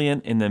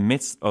resilient in the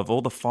midst of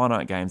all the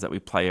finite games that we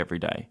play every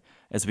day,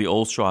 as we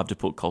all strive to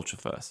put culture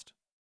first.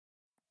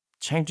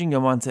 Changing your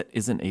mindset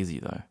isn't easy,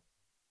 though.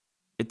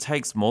 It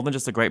takes more than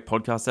just a great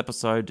podcast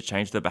episode to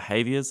change the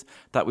behaviours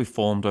that we've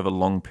formed over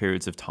long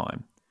periods of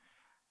time.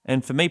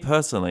 And for me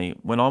personally,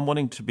 when I'm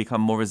wanting to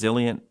become more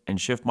resilient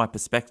and shift my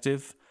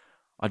perspective,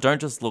 I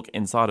don't just look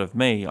inside of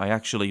me, I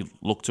actually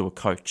look to a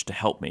coach to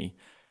help me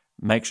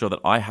make sure that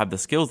I have the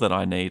skills that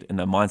I need and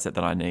the mindset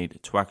that I need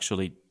to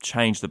actually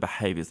change the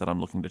behaviours that I'm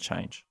looking to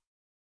change.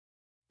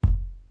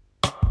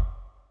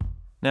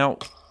 Now,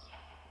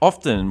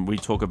 often we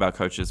talk about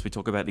coaches, we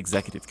talk about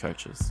executive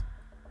coaches.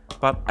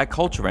 But at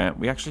Culture Amp,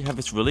 we actually have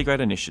this really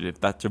great initiative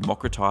that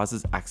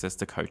democratizes access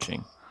to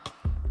coaching.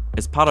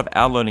 As part of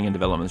our learning and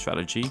development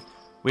strategy,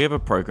 we have a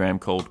program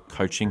called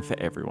Coaching for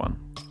Everyone.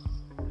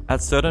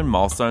 At certain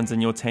milestones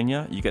in your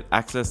tenure, you get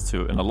access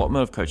to an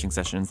allotment of coaching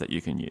sessions that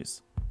you can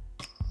use.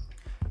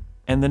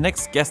 And the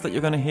next guest that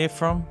you're going to hear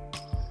from,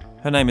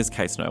 her name is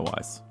Kate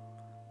Snowise.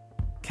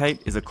 Kate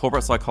is a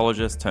corporate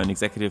psychologist turned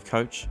executive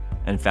coach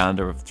and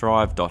founder of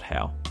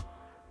Thrive.how.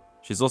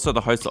 She's also the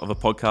host of a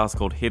podcast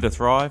called Here to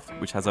Thrive,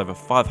 which has over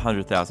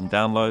 500,000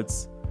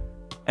 downloads.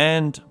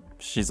 And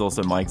she's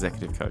also my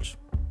executive coach.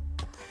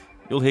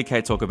 You'll hear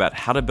Kate talk about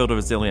how to build a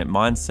resilient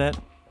mindset,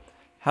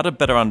 how to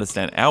better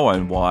understand our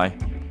own why,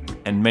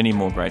 and many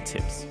more great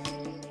tips.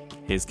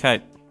 Here's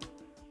Kate.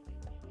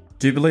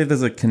 Do you believe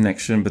there's a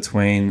connection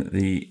between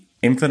the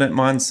infinite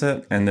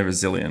mindset and the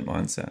resilient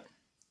mindset?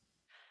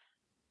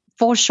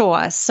 For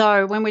sure.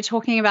 So when we're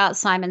talking about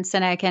Simon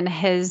Sinek and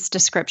his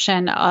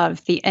description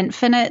of the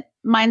infinite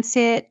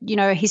mindset,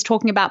 he's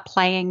talking about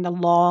playing the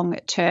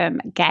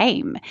long-term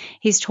game.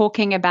 He's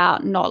talking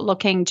about not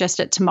looking just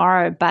at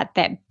tomorrow, but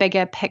that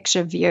bigger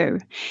picture view.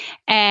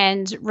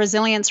 And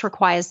resilience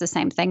requires the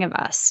same thing of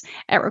us.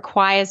 It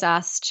requires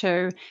us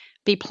to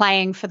be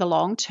playing for the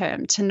long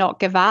term, to not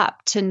give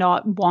up, to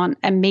not want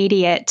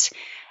immediate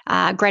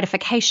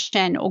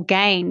gratification or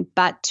gain,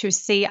 but to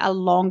see a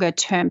longer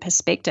term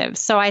perspective.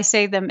 So I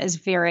see them as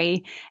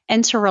very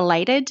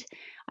interrelated,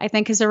 I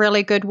think is a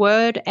really good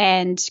word,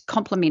 and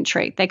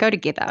complementary. They go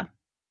together.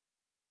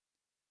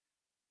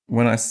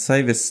 When I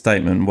say this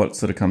statement, what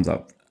sort of comes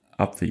up?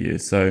 up for you.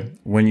 So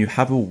when you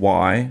have a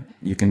why,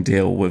 you can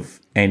deal with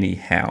any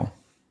how.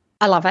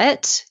 I love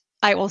it.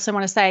 I also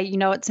want to say,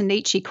 it's a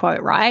Nietzsche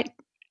quote, right?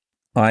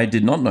 I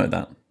did not know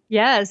that.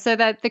 Yeah. So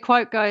that the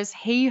quote goes,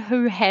 he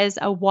who has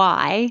a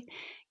why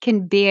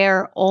can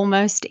bear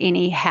almost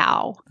any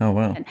how. Oh,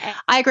 wow. And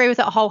I agree with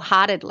it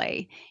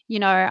wholeheartedly.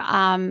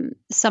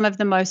 Some of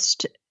the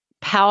most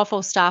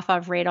powerful stuff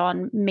I've read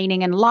on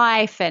meaning in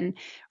life and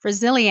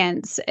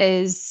resilience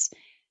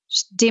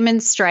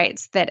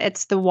demonstrates that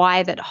it's the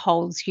why that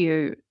holds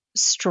you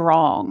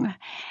strong.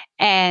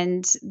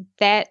 And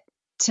that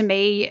to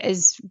me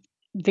is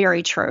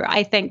very true.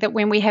 I think that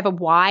when we have a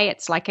why,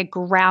 it's like a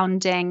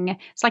grounding,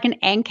 it's like an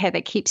anchor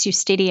that keeps you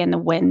steady in the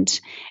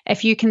wind.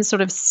 If you can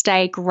sort of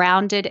stay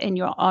grounded in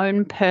your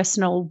own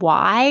personal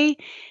why,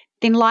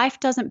 then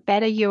life doesn't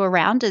batter you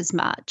around as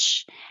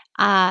much.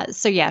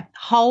 So yeah,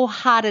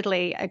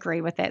 wholeheartedly agree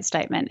with that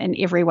statement in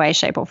every way,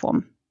 shape, or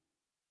form.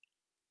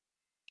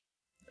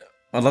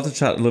 I'd love to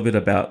chat a little bit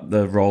about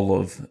the role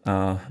of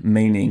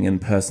meaning and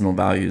personal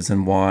values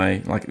and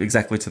why, like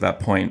exactly to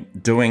that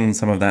point, doing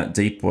some of that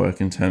deep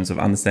work in terms of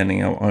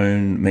understanding our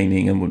own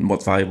meaning and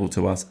what's valuable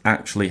to us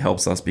actually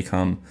helps us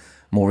become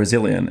more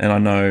resilient. And I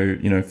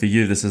know, for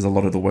you, this is a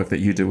lot of the work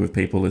that you do with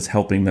people is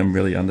helping them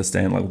really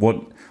understand, like,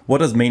 what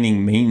does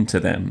meaning mean to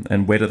them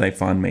and where do they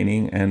find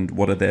meaning and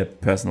what are their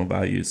personal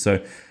values? So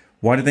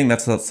why do you think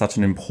that's such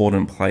an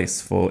important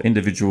place for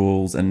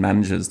individuals and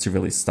managers to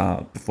really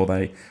start before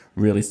they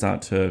really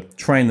start to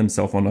train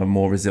themselves on a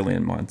more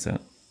resilient mindset?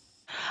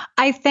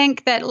 I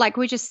think that, like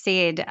we just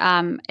said,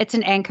 it's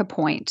an anchor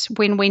point.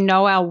 When we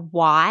know our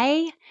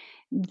why,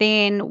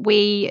 then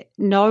we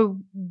know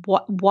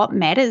what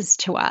matters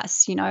to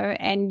us,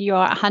 and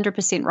you're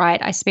 100%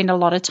 right. I spend a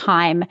lot of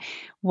time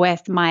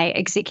with my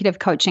executive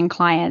coaching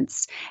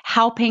clients,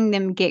 helping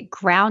them get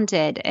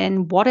grounded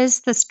in what is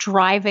this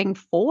driving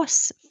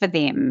force for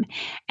them.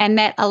 And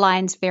that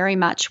aligns very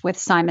much with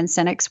Simon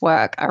Sinek's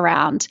work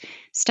around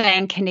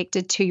staying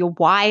connected to your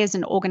why as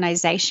an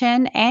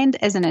organization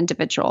and as an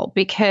individual.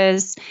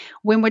 Because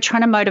when we're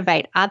trying to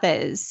motivate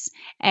others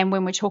and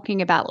when we're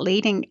talking about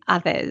leading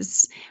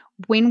others,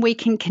 when we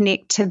can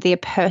connect to their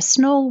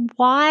personal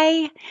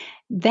why,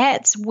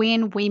 that's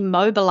when we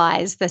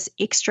mobilize this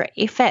extra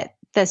effort,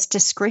 this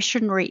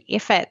discretionary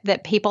effort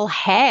that people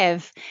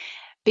have,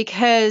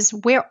 because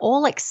we're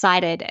all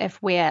excited if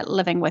we're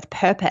living with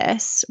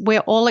purpose.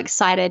 We're all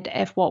excited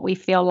if what we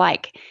feel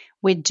like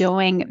we're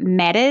doing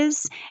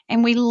matters,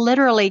 and we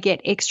literally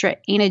get extra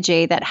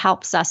energy that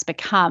helps us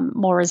become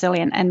more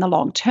resilient in the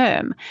long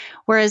term.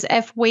 Whereas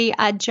if we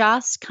are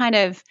just kind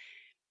of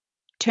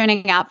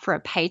turning up for a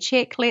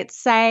paycheck, let's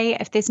say,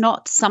 if there's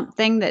not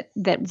something that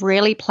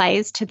really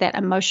plays to that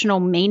emotional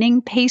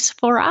meaning piece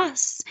for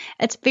us,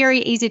 it's very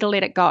easy to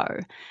let it go.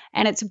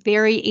 And it's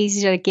very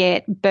easy to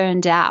get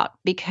burned out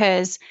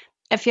because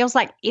it feels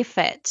like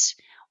effort.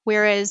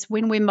 Whereas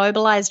when we're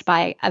mobilized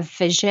by a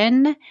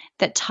vision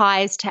that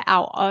ties to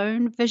our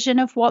own vision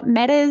of what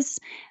matters,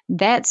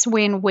 that's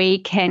when we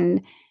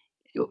can,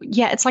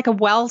 it's like a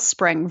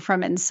wellspring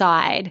from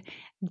inside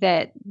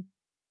that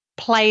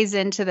plays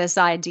into this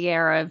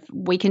idea of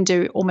we can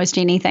do almost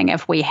anything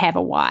if we have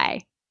a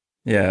why.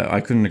 Yeah,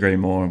 I couldn't agree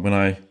more. When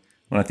I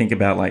think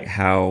about like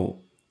how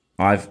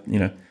I've,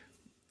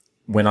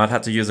 when I've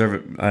had to use a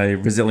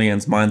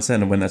resilience mindset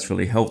and when that's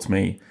really helped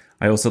me,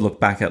 I also look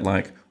back at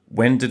like,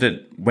 when did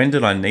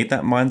I need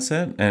that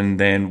mindset? And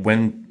then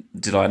when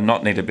did I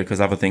not need it because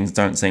other things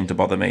don't seem to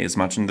bother me as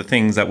much? And the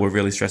things that were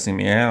really stressing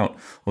me out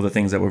or the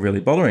things that were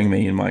really bothering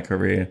me in my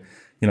career,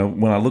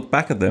 when I look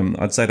back at them,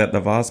 I'd say that the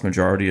vast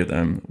majority of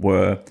them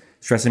were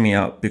stressing me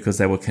out because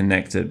they were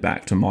connected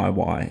back to my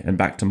why and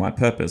back to my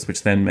purpose,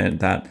 which then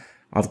meant that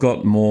I've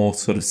got more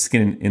sort of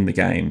skin in the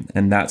game.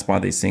 And that's why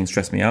these things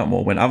stress me out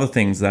more. When other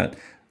things that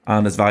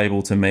aren't as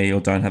valuable to me or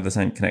don't have the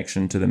same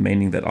connection to the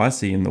meaning that I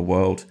see in the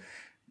world,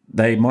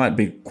 they might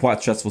be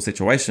quite stressful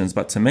situations,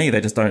 but to me, they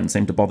just don't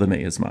seem to bother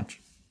me as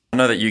much. I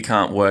know that you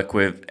can't work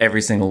with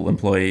every single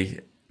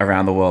employee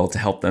around the world to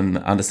help them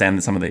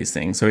understand some of these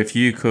things. So if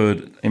you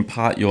could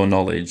impart your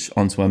knowledge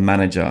onto a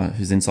manager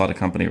who's inside a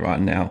company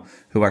right now,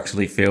 who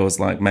actually feels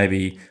like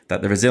maybe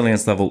that the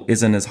resilience level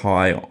isn't as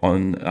high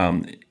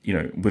on,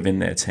 within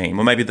their team,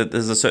 or maybe that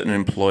there's a certain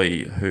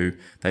employee who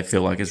they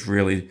feel like is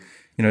really,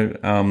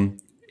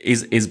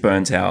 is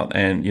burnt out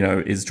and,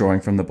 is drawing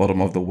from the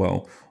bottom of the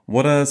well.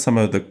 What are some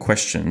of the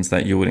questions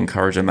that you would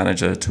encourage a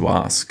manager to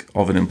ask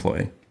of an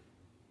employee?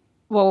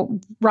 Well,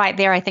 right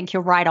there, I think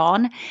you're right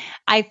on.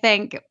 I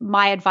think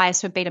my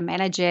advice would be to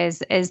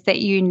managers is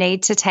that you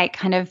need to take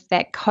kind of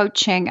that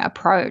coaching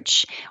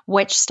approach,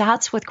 which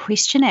starts with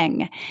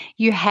questioning.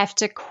 You have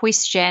to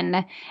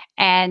question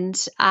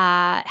and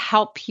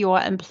help your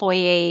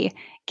employee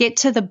get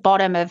to the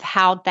bottom of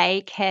how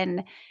they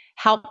can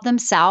help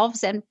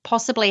themselves and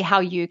possibly how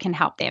you can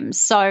help them.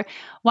 So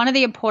one of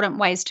the important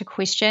ways to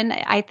question,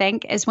 I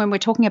think, is when we're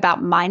talking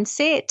about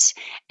mindset,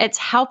 it's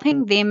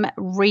helping them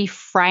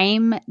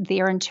reframe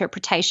their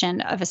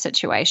interpretation of a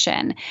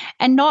situation,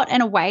 and not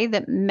in a way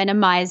that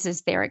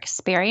minimizes their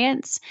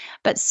experience.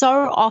 But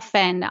so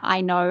often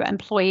I know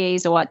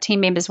employees or team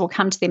members will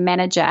come to their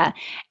manager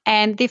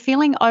and they're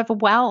feeling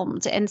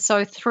overwhelmed. And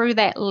so through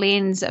that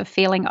lens of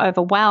feeling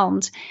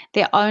overwhelmed,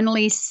 they're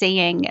only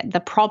seeing the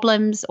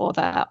problems or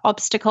the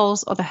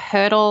obstacles or the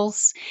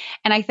hurdles.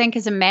 And I think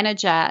as a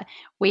manager,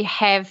 we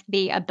have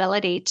the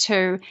ability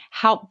to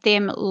help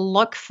them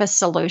look for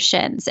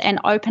solutions and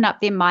open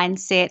up their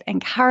mindset,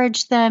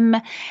 encourage them.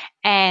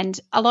 And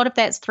a lot of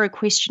that's through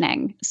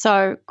questioning.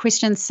 So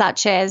questions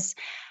such as,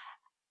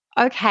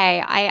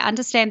 okay, I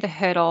understand the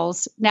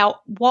hurdles. Now,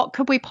 what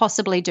could we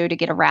possibly do to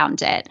get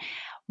around it?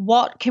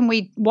 What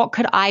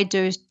could I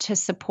do to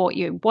support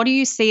you? What do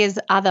you see as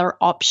other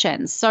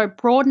options? So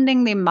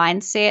broadening their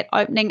mindset,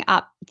 opening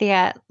up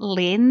their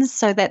lens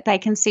so that they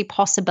can see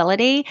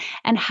possibility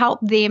and help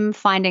them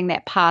finding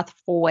that path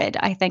forward,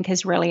 I think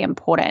is really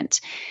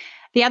important.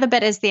 The other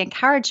bit is the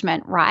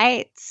encouragement,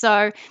 right?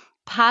 So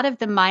part of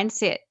the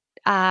mindset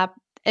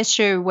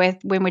issue with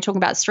when we're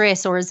talking about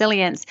stress or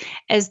resilience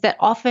is that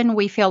often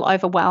we feel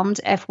overwhelmed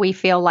if we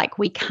feel like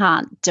we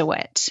can't do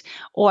it,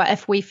 or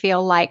if we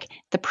feel like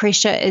the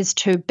pressure is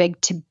too big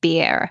to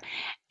bear.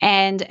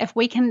 And if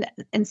we can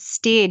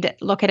instead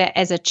look at it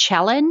as a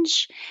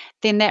challenge,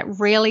 then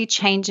that really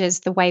changes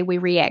the way we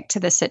react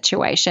to the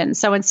situation.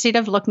 So instead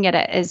of looking at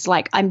it as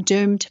like, I'm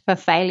doomed for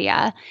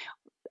failure,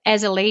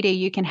 as a leader,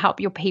 you can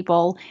help your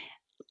people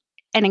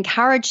and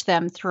encourage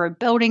them through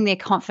building their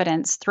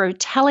confidence, through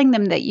telling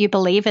them that you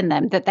believe in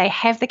them, that they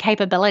have the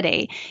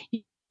capability.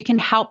 You can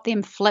help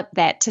them flip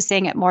that to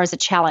seeing it more as a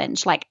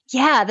challenge. Like,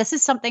 yeah, this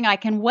is something I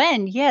can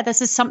win. Yeah,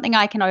 this is something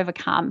I can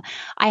overcome.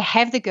 I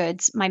have the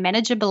goods. My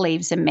manager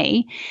believes in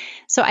me.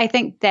 So I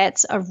think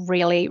that's a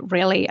really,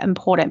 really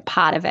important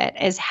part of it,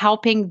 is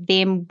helping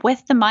them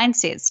with the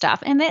mindset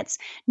stuff. And that's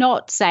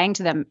not saying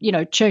to them,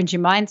 change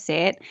your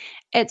mindset.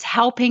 It's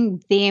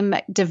helping them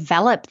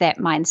develop that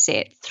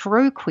mindset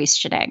through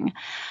questioning.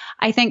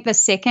 I think the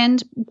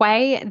second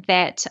way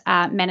that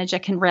a manager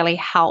can really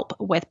help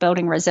with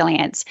building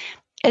resilience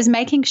is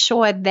making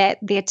sure that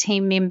their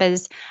team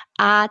members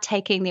are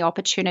taking the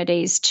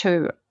opportunities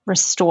to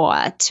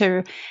restore,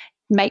 to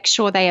make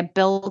sure they are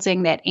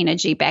building that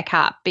energy back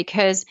up.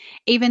 Because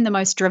even the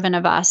most driven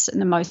of us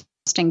and the most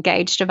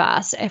engaged of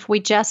us, if we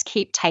just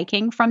keep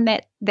taking from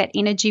that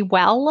energy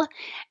well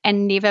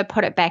and never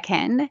put it back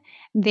in,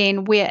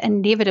 then we're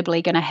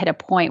inevitably going to hit a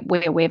point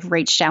where we've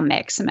reached our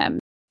maximum.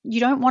 You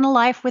don't want a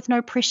life with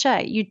no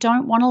pressure. You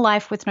don't want a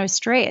life with no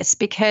stress,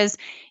 because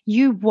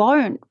you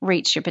won't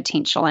reach your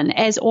potential. And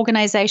as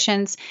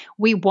organizations,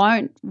 we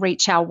won't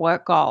reach our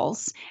work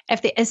goals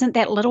if there isn't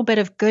that little bit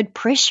of good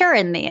pressure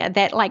in there,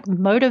 that like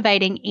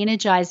motivating,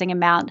 energizing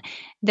amount,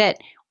 that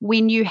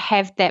when you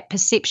have that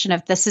perception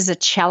of this is a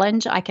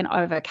challenge I can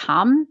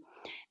overcome,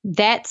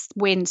 that's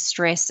when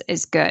stress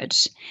is good.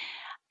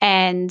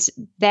 And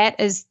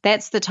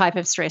that's the type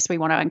of stress we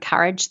want to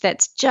encourage.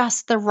 That's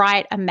just the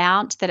right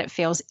amount that it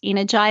feels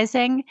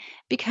energizing,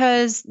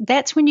 because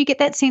that's when you get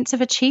that sense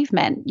of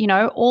achievement.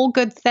 All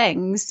good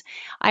things.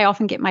 I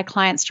often get my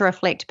clients to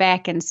reflect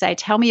back and say,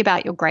 tell me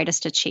about your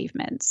greatest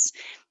achievements.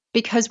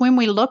 Because when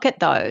we look at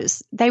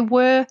those, they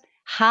were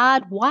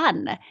hard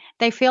won.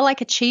 They feel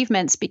like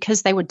achievements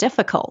because they were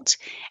difficult.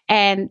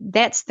 And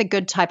that's the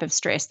good type of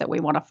stress that we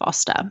want to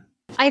foster.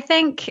 I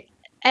think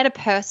at a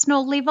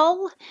personal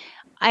level,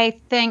 I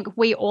think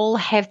we all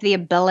have the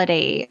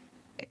ability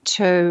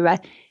to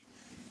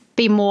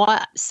be more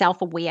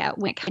self-aware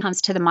when it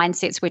comes to the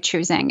mindsets we're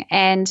choosing.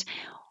 And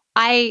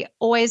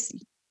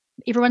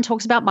everyone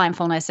talks about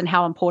mindfulness and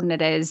how important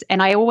it is.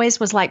 And I always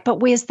was like,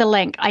 but where's the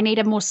link? I need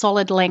a more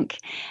solid link.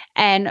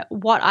 And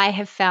what I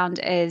have found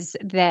is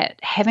that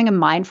having a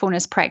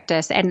mindfulness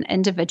practice at an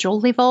individual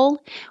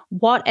level,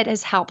 what it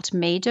has helped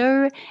me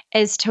do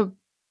is to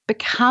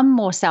become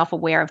more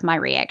self-aware of my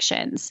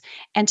reactions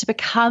and to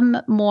become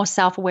more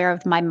self-aware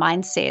of my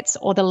mindsets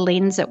or the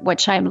lens at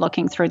which I'm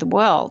looking through the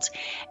world.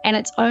 And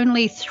it's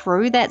only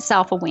through that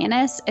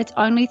self-awareness, it's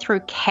only through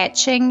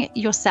catching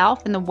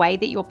yourself in the way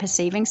that you're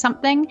perceiving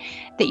something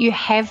that you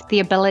have the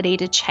ability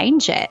to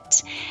change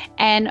it.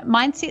 And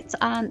mindsets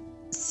aren't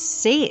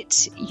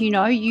set.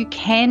 You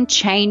can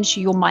change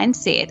your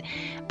mindset,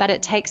 but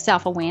it takes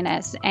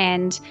self-awareness.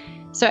 And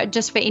so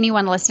just for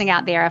anyone listening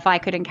out there, if I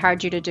could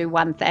encourage you to do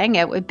one thing,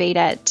 it would be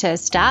to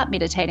start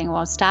meditating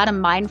or start a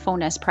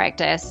mindfulness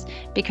practice,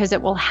 because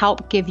it will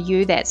help give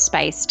you that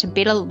space to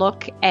better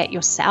look at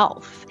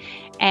yourself.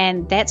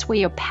 And that's where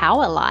your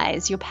power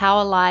lies. Your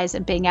power lies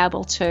in being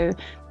able to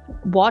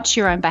watch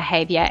your own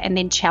behavior and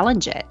then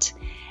challenge it.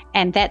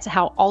 And that's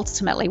how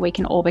ultimately we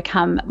can all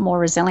become more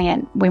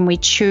resilient, when we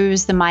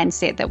choose the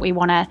mindset that we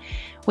want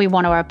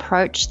to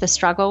approach the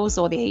struggles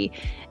or the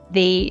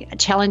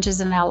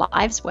challenges in our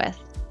lives with.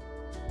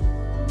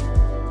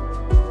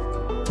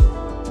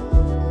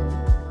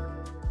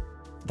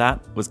 That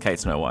was Kate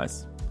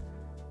Snowise.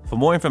 For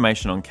more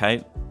information on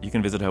Kate, you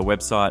can visit her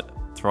website,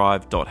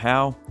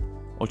 thrive.how,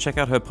 or check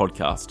out her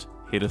podcast,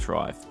 Here to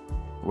Thrive,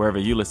 wherever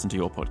you listen to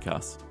your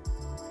podcasts.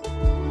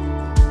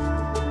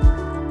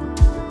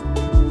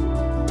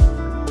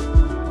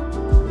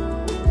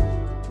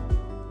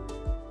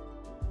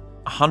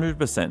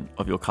 100%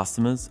 of your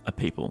customers are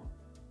people.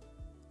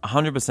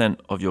 100%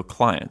 of your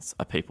clients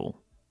are people.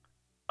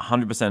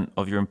 100%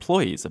 of your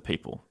employees are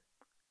people.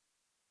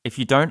 If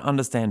you don't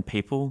understand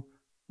people,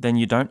 then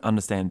you don't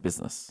understand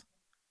business.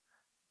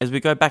 As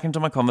we go back into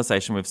my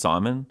conversation with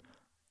Simon,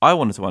 I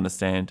wanted to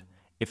understand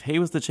if he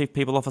was the chief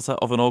people officer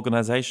of an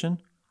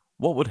organisation,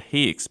 what would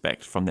he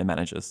expect from their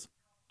managers?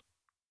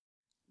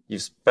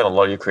 You've spent a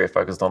lot of your career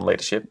focused on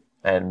leadership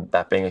and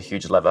that being a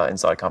huge lever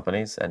inside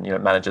companies. And,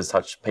 managers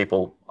touch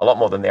people a lot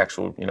more than the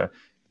actual,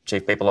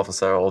 chief people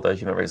officer or the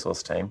human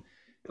resource team.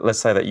 Let's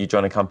say that you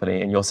join a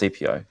company and you're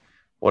CPO.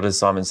 What does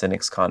Simon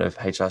Sinek's kind of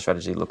HR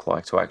strategy look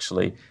like to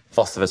actually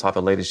foster the type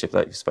of leadership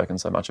that you've spoken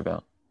so much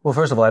about? Well,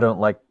 first of all, I don't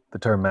like the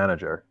term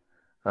manager.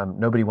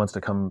 Nobody wants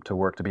to come to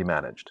work to be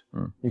managed.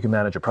 You can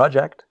manage a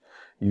project,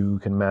 you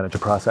can manage a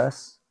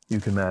process, you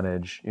can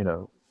manage,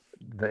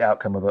 the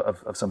outcome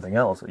of something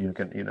else. You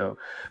can,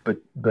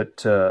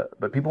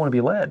 but people want to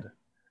be led.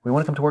 We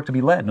want to come to work to be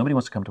led. Nobody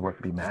wants to come to work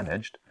to be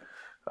managed.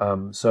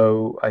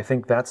 So I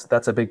think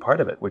that's a big part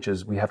of it, which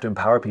is we have to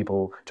empower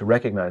people to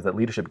recognize that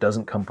leadership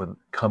doesn't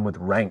come with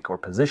rank or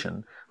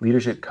position.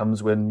 Leadership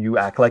comes when you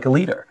act like a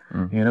leader.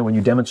 When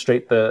you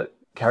demonstrate the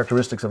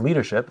characteristics of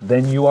leadership,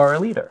 then you are a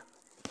leader.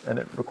 And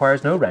it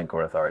requires no rank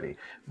or authority.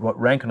 What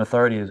rank and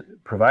authority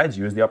provides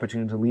you is the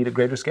opportunity to lead at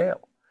greater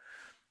scale.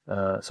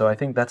 So I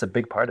think that's a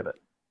big part of it,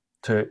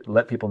 to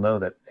let people know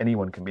that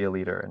anyone can be a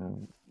leader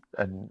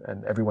and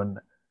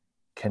everyone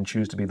can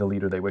choose to be the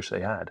leader they wish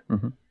they had.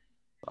 Mm-hmm.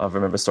 I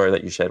remember a story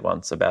that you shared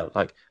once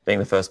about being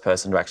the first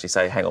person to actually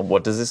say, hang on,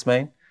 what does this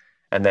mean?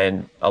 And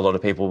then a lot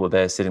of people were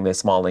there sitting there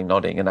smiling,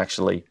 nodding, and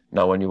actually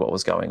no one knew what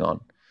was going on.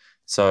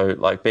 So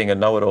being a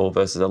know-it-all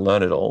versus a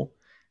learn-it-all,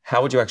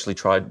 how would you actually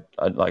try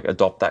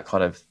adopt that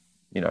kind of,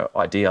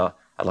 idea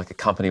at a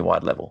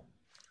company-wide level?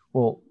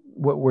 Well,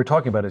 what we're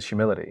talking about is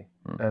humility.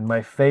 And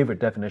my favorite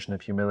definition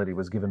of humility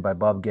was given by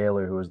Bob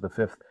Gaylor, who was the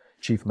 5th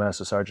Chief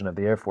Master Sergeant of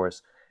the Air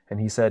Force.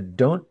 And he said,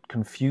 don't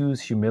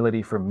confuse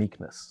humility for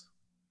meekness.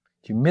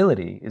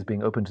 Humility is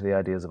being open to the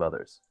ideas of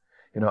others.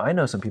 I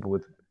know some people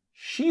with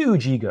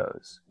huge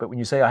egos, but when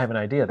you say, I have an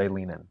idea, they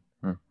lean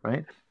in,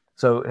 right?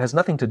 So it has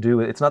nothing to do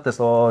with, it's not this,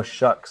 oh,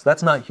 shucks.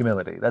 That's not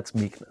humility. That's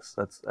meekness.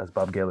 That's as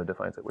Bob Gaylor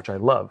defines it, which I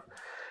love.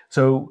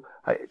 So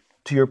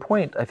to your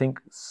point, I think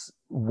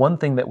one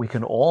thing that we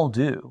can all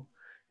do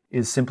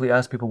is simply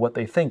ask people what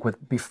they think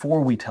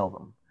before we tell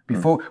them.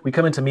 Before we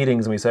come into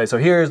meetings and we say, so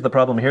here's the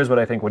problem, here's what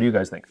I think, what do you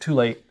guys think? Too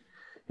late.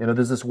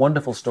 There's this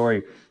wonderful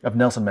story of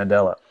Nelson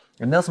Mandela.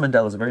 And Nelson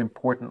Mandela is a very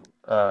important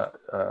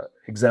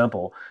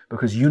example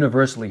because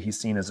universally he's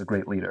seen as a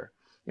great leader.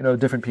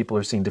 Different people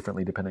are seen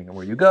differently depending on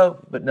where you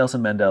go, but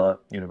Nelson Mandela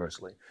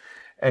universally.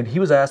 And he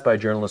was asked by a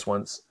journalist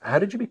once, how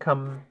did you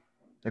become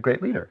a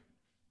great leader?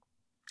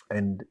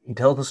 And he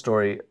tells the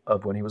story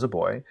of when he was a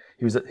boy.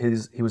 He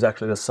was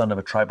actually the son of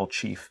a tribal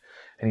chief.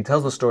 And he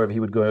tells the story of he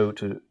would go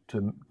to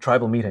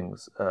tribal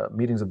meetings,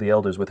 meetings of the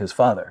elders with his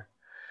father.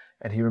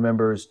 And he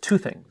remembers 2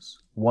 things.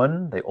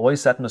 1, they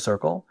always sat in a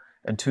circle.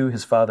 And 2,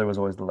 his father was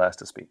always the last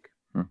to speak.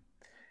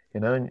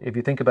 And if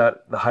you think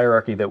about the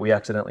hierarchy that we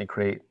accidentally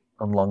create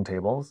on long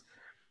tables,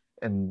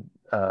 and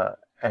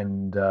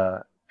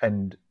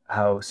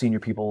how senior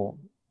people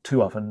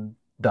too often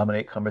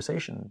dominate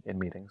conversation in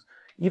meetings,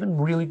 even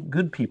really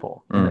good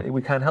people,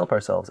 we can't help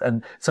ourselves.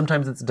 And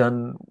sometimes it's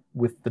done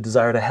with the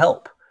desire to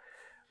help.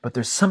 But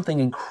there's something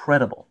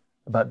incredible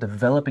about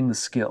developing the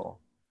skill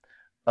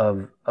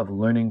of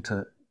learning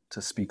to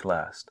speak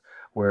last,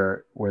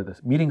 where the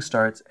meeting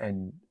starts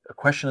and a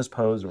question is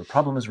posed or a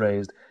problem is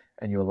raised,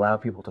 and you allow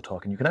people to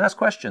talk. And you can ask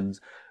questions,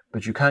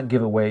 but you can't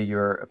give away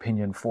your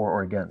opinion for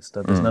or against.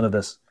 There's none of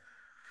this.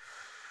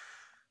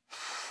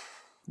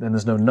 Then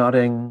there's no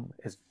nodding.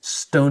 It's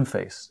stone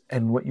face.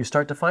 And what you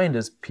start to find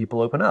is people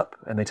open up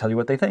and they tell you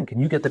what they think. And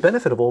you get the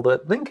benefit of all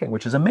that thinking,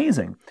 which is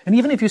amazing. And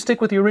even if you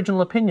stick with the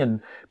original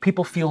opinion,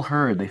 people feel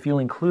heard. They feel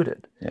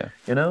included,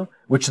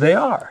 which they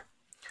are.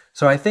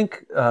 So I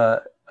think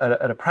at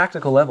a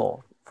practical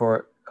level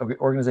for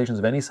organizations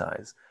of any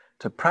size,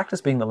 to practice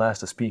being the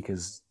last to speak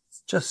is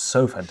just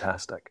so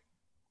fantastic.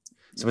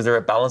 So is there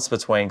a balance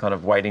between kind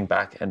of waiting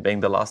back and being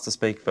the last to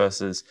speak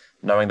versus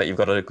knowing that you've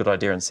got a good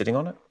idea and sitting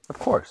on it? Of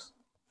course.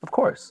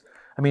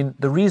 I mean,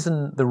 the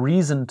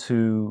reason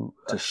to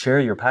share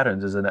your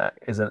patterns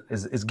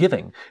is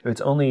giving. If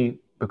it's only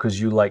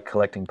because you like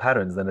collecting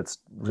patterns, then it's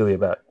really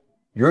about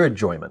your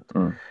enjoyment.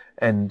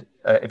 And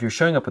if you're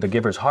showing up with a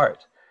giver's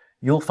heart,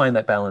 you'll find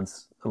that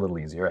balance a little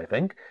easier, I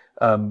think.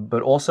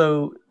 But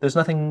also, there's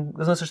no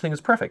such thing as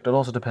perfect. It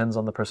also depends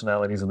on the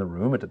personalities in the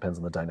room. It depends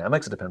on the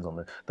dynamics. It depends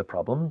on the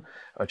problem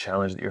or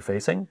challenge that you're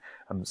facing.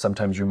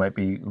 Sometimes you might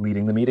be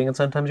leading the meeting and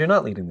sometimes you're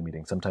not leading the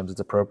meeting. Sometimes it's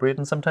appropriate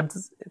and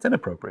sometimes it's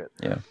inappropriate.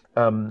 Yeah.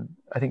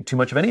 I think too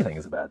much of anything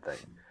is a bad thing.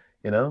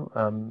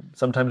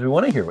 Sometimes we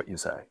want to hear what you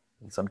say,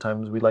 and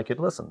sometimes we'd like you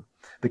to listen.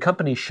 The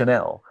company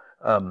Chanel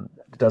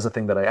does a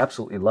thing that I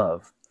absolutely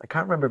love. I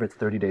can't remember if it's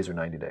 30 days or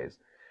 90 days,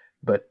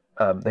 but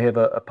they have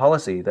a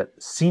policy that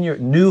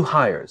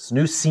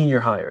new senior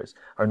hires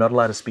are not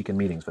allowed to speak in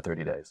meetings for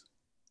 30 days.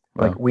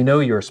 Like, we know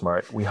you're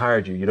smart. We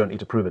hired you. You don't need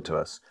to prove it to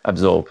us.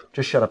 Absorb.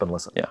 Just shut up and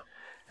listen. Yeah.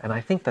 And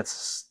I think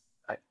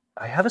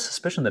I have a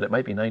suspicion that it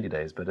might be 90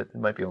 days, but it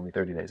might be only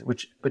 30 days,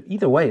 but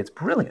either way, it's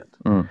brilliant.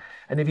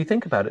 And if you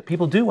think about it,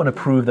 people do want to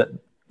prove that,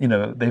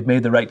 they've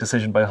made the right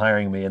decision by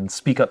hiring me and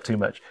speak up too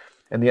much.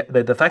 And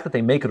the fact that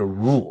they make it a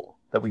rule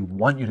that we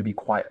want you to be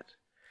quiet,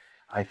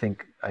 I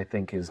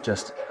think is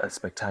just a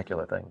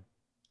spectacular thing.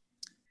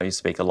 You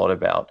speak a lot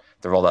about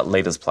the role that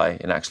leaders play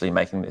in actually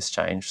making this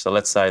change. So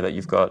let's say that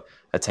you've got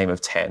a team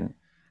of 10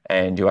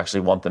 and you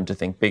actually want them to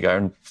think bigger.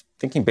 And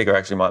thinking bigger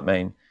actually might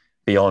mean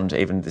beyond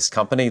even this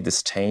company,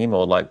 this team,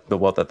 or like the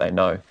world that they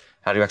know.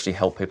 How do you actually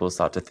help people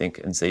start to think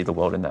and see the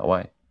world in that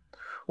way?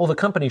 Well, the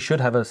company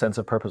should have a sense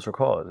of purpose or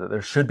cause.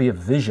 There should be a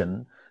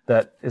vision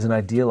that is an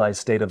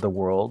idealized state of the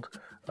world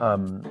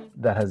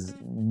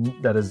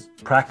that is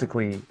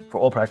practically, for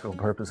all practical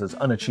purposes,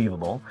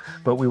 unachievable,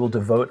 but we will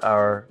devote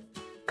our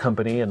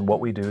company and what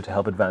we do to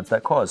help advance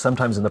that cause,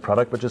 sometimes in the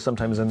product, but just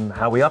sometimes in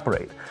how we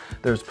operate.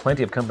 There's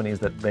plenty of companies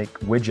that make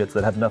widgets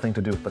that have nothing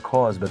to do with the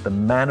cause, but the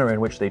manner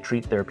in which they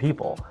treat their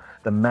people,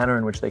 the manner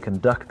in which they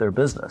conduct their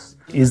business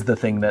is the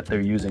thing that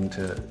they're using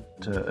to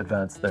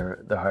advance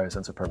their higher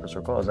sense of purpose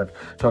or cause. I've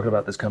talked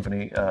about this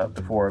company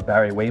before,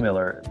 Barry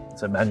Waymiller.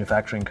 It's a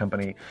manufacturing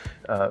company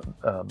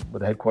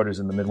with headquarters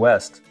in the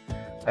Midwest.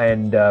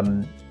 And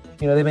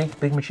they make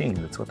big machines.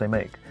 That's what they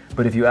make.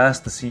 But if you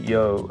ask the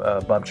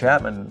CEO, Bob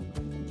Chapman,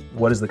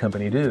 what does the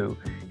company do?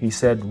 He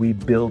said, we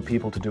build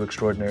people to do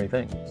extraordinary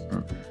things.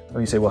 And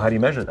you say, well, how do you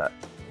measure that?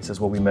 He says,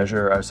 well, we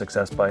measure our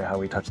success by how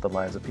we touch the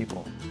lives of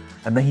people.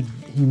 And then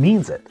he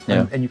means it.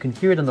 Yeah. And you can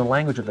hear it in the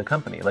language of the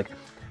company. Like,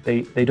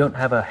 they don't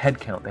have a head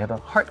count, they have a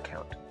heart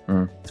count.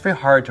 It's very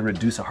hard to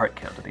reduce a heart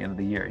count at the end of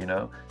the year,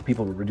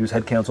 People reduce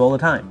head counts all the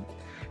time.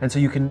 And so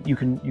you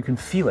can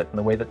feel it in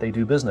the way that they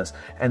do business.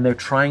 And they're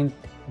trying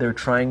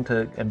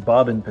to, and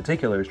Bob in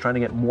particular is trying to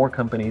get more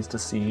companies to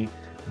see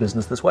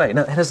business this way.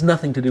 Now, it has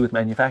nothing to do with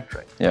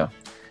manufacturing. Yeah.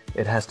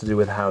 It has to do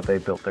with how they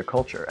built their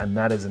culture, and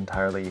that is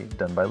entirely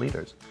done by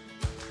leaders.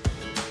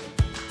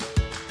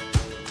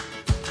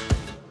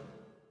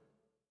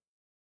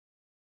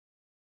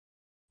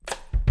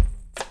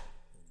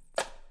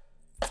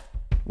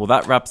 Well,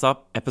 that wraps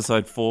up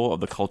episode 4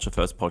 of the Culture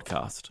First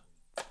podcast.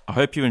 I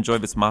hope you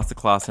enjoyed this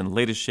masterclass in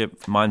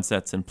leadership,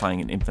 mindsets, and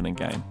playing an infinite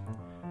game.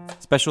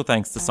 Special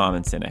thanks to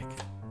Simon Sinek.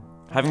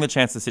 Having the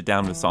chance to sit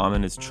down with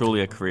Simon is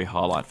truly a career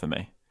highlight for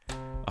me.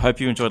 I hope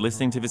you enjoyed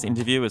listening to this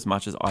interview as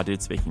much as I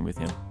did speaking with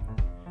him.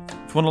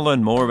 If you want to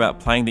learn more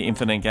about playing the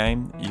infinite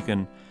game, you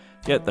can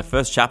get the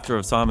first chapter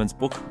of Simon's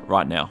book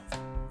right now.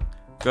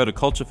 Go to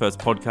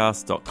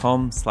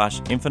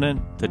culturefirstpodcast.com/infinite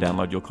to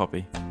download your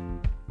copy.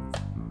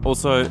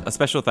 Also, a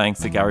special thanks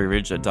to Gary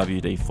Ridge at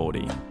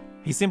WD-40.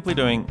 He's simply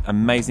doing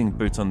amazing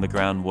boots on the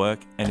ground work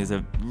and is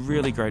a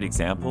really great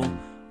example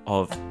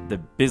of the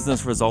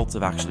business results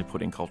of actually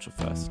putting culture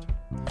first.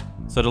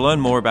 So to learn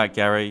more about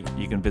Gary,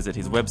 you can visit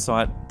his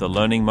website,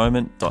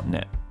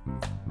 thelearningmoment.net.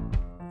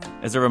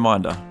 As a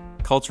reminder,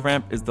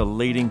 CultureAmp is the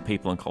leading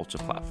people and culture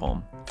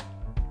platform.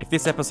 If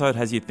this episode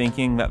has you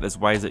thinking that there's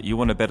ways that you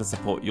want to better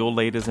support your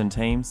leaders and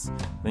teams,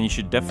 then you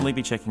should definitely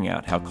be checking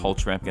out how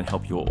CultureAmp can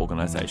help your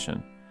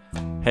organization.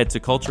 Head to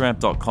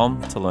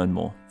cultureamp.com to learn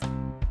more.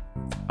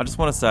 I just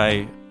want to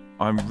say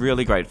I'm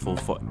really grateful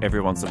for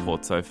everyone's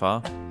support so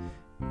far.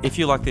 If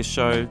you like this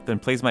show, then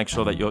please make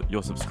sure that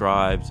you're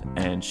subscribed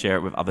and share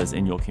it with others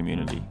in your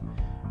community.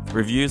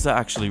 Reviews are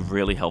actually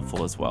really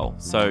helpful as well.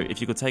 So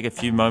if you could take a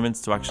few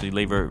moments to actually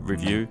leave a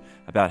review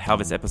about how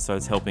this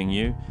episode's helping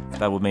you,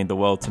 that would mean the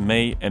world to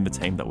me and the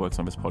team that works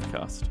on this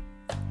podcast.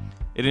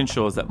 It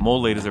ensures that more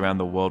leaders around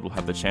the world will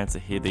have the chance to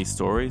hear these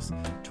stories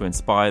to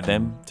inspire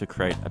them to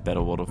create a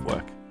better world of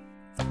work.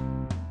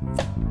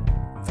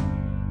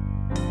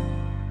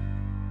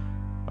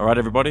 All right,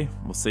 everybody,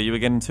 we'll see you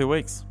again in 2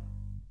 weeks.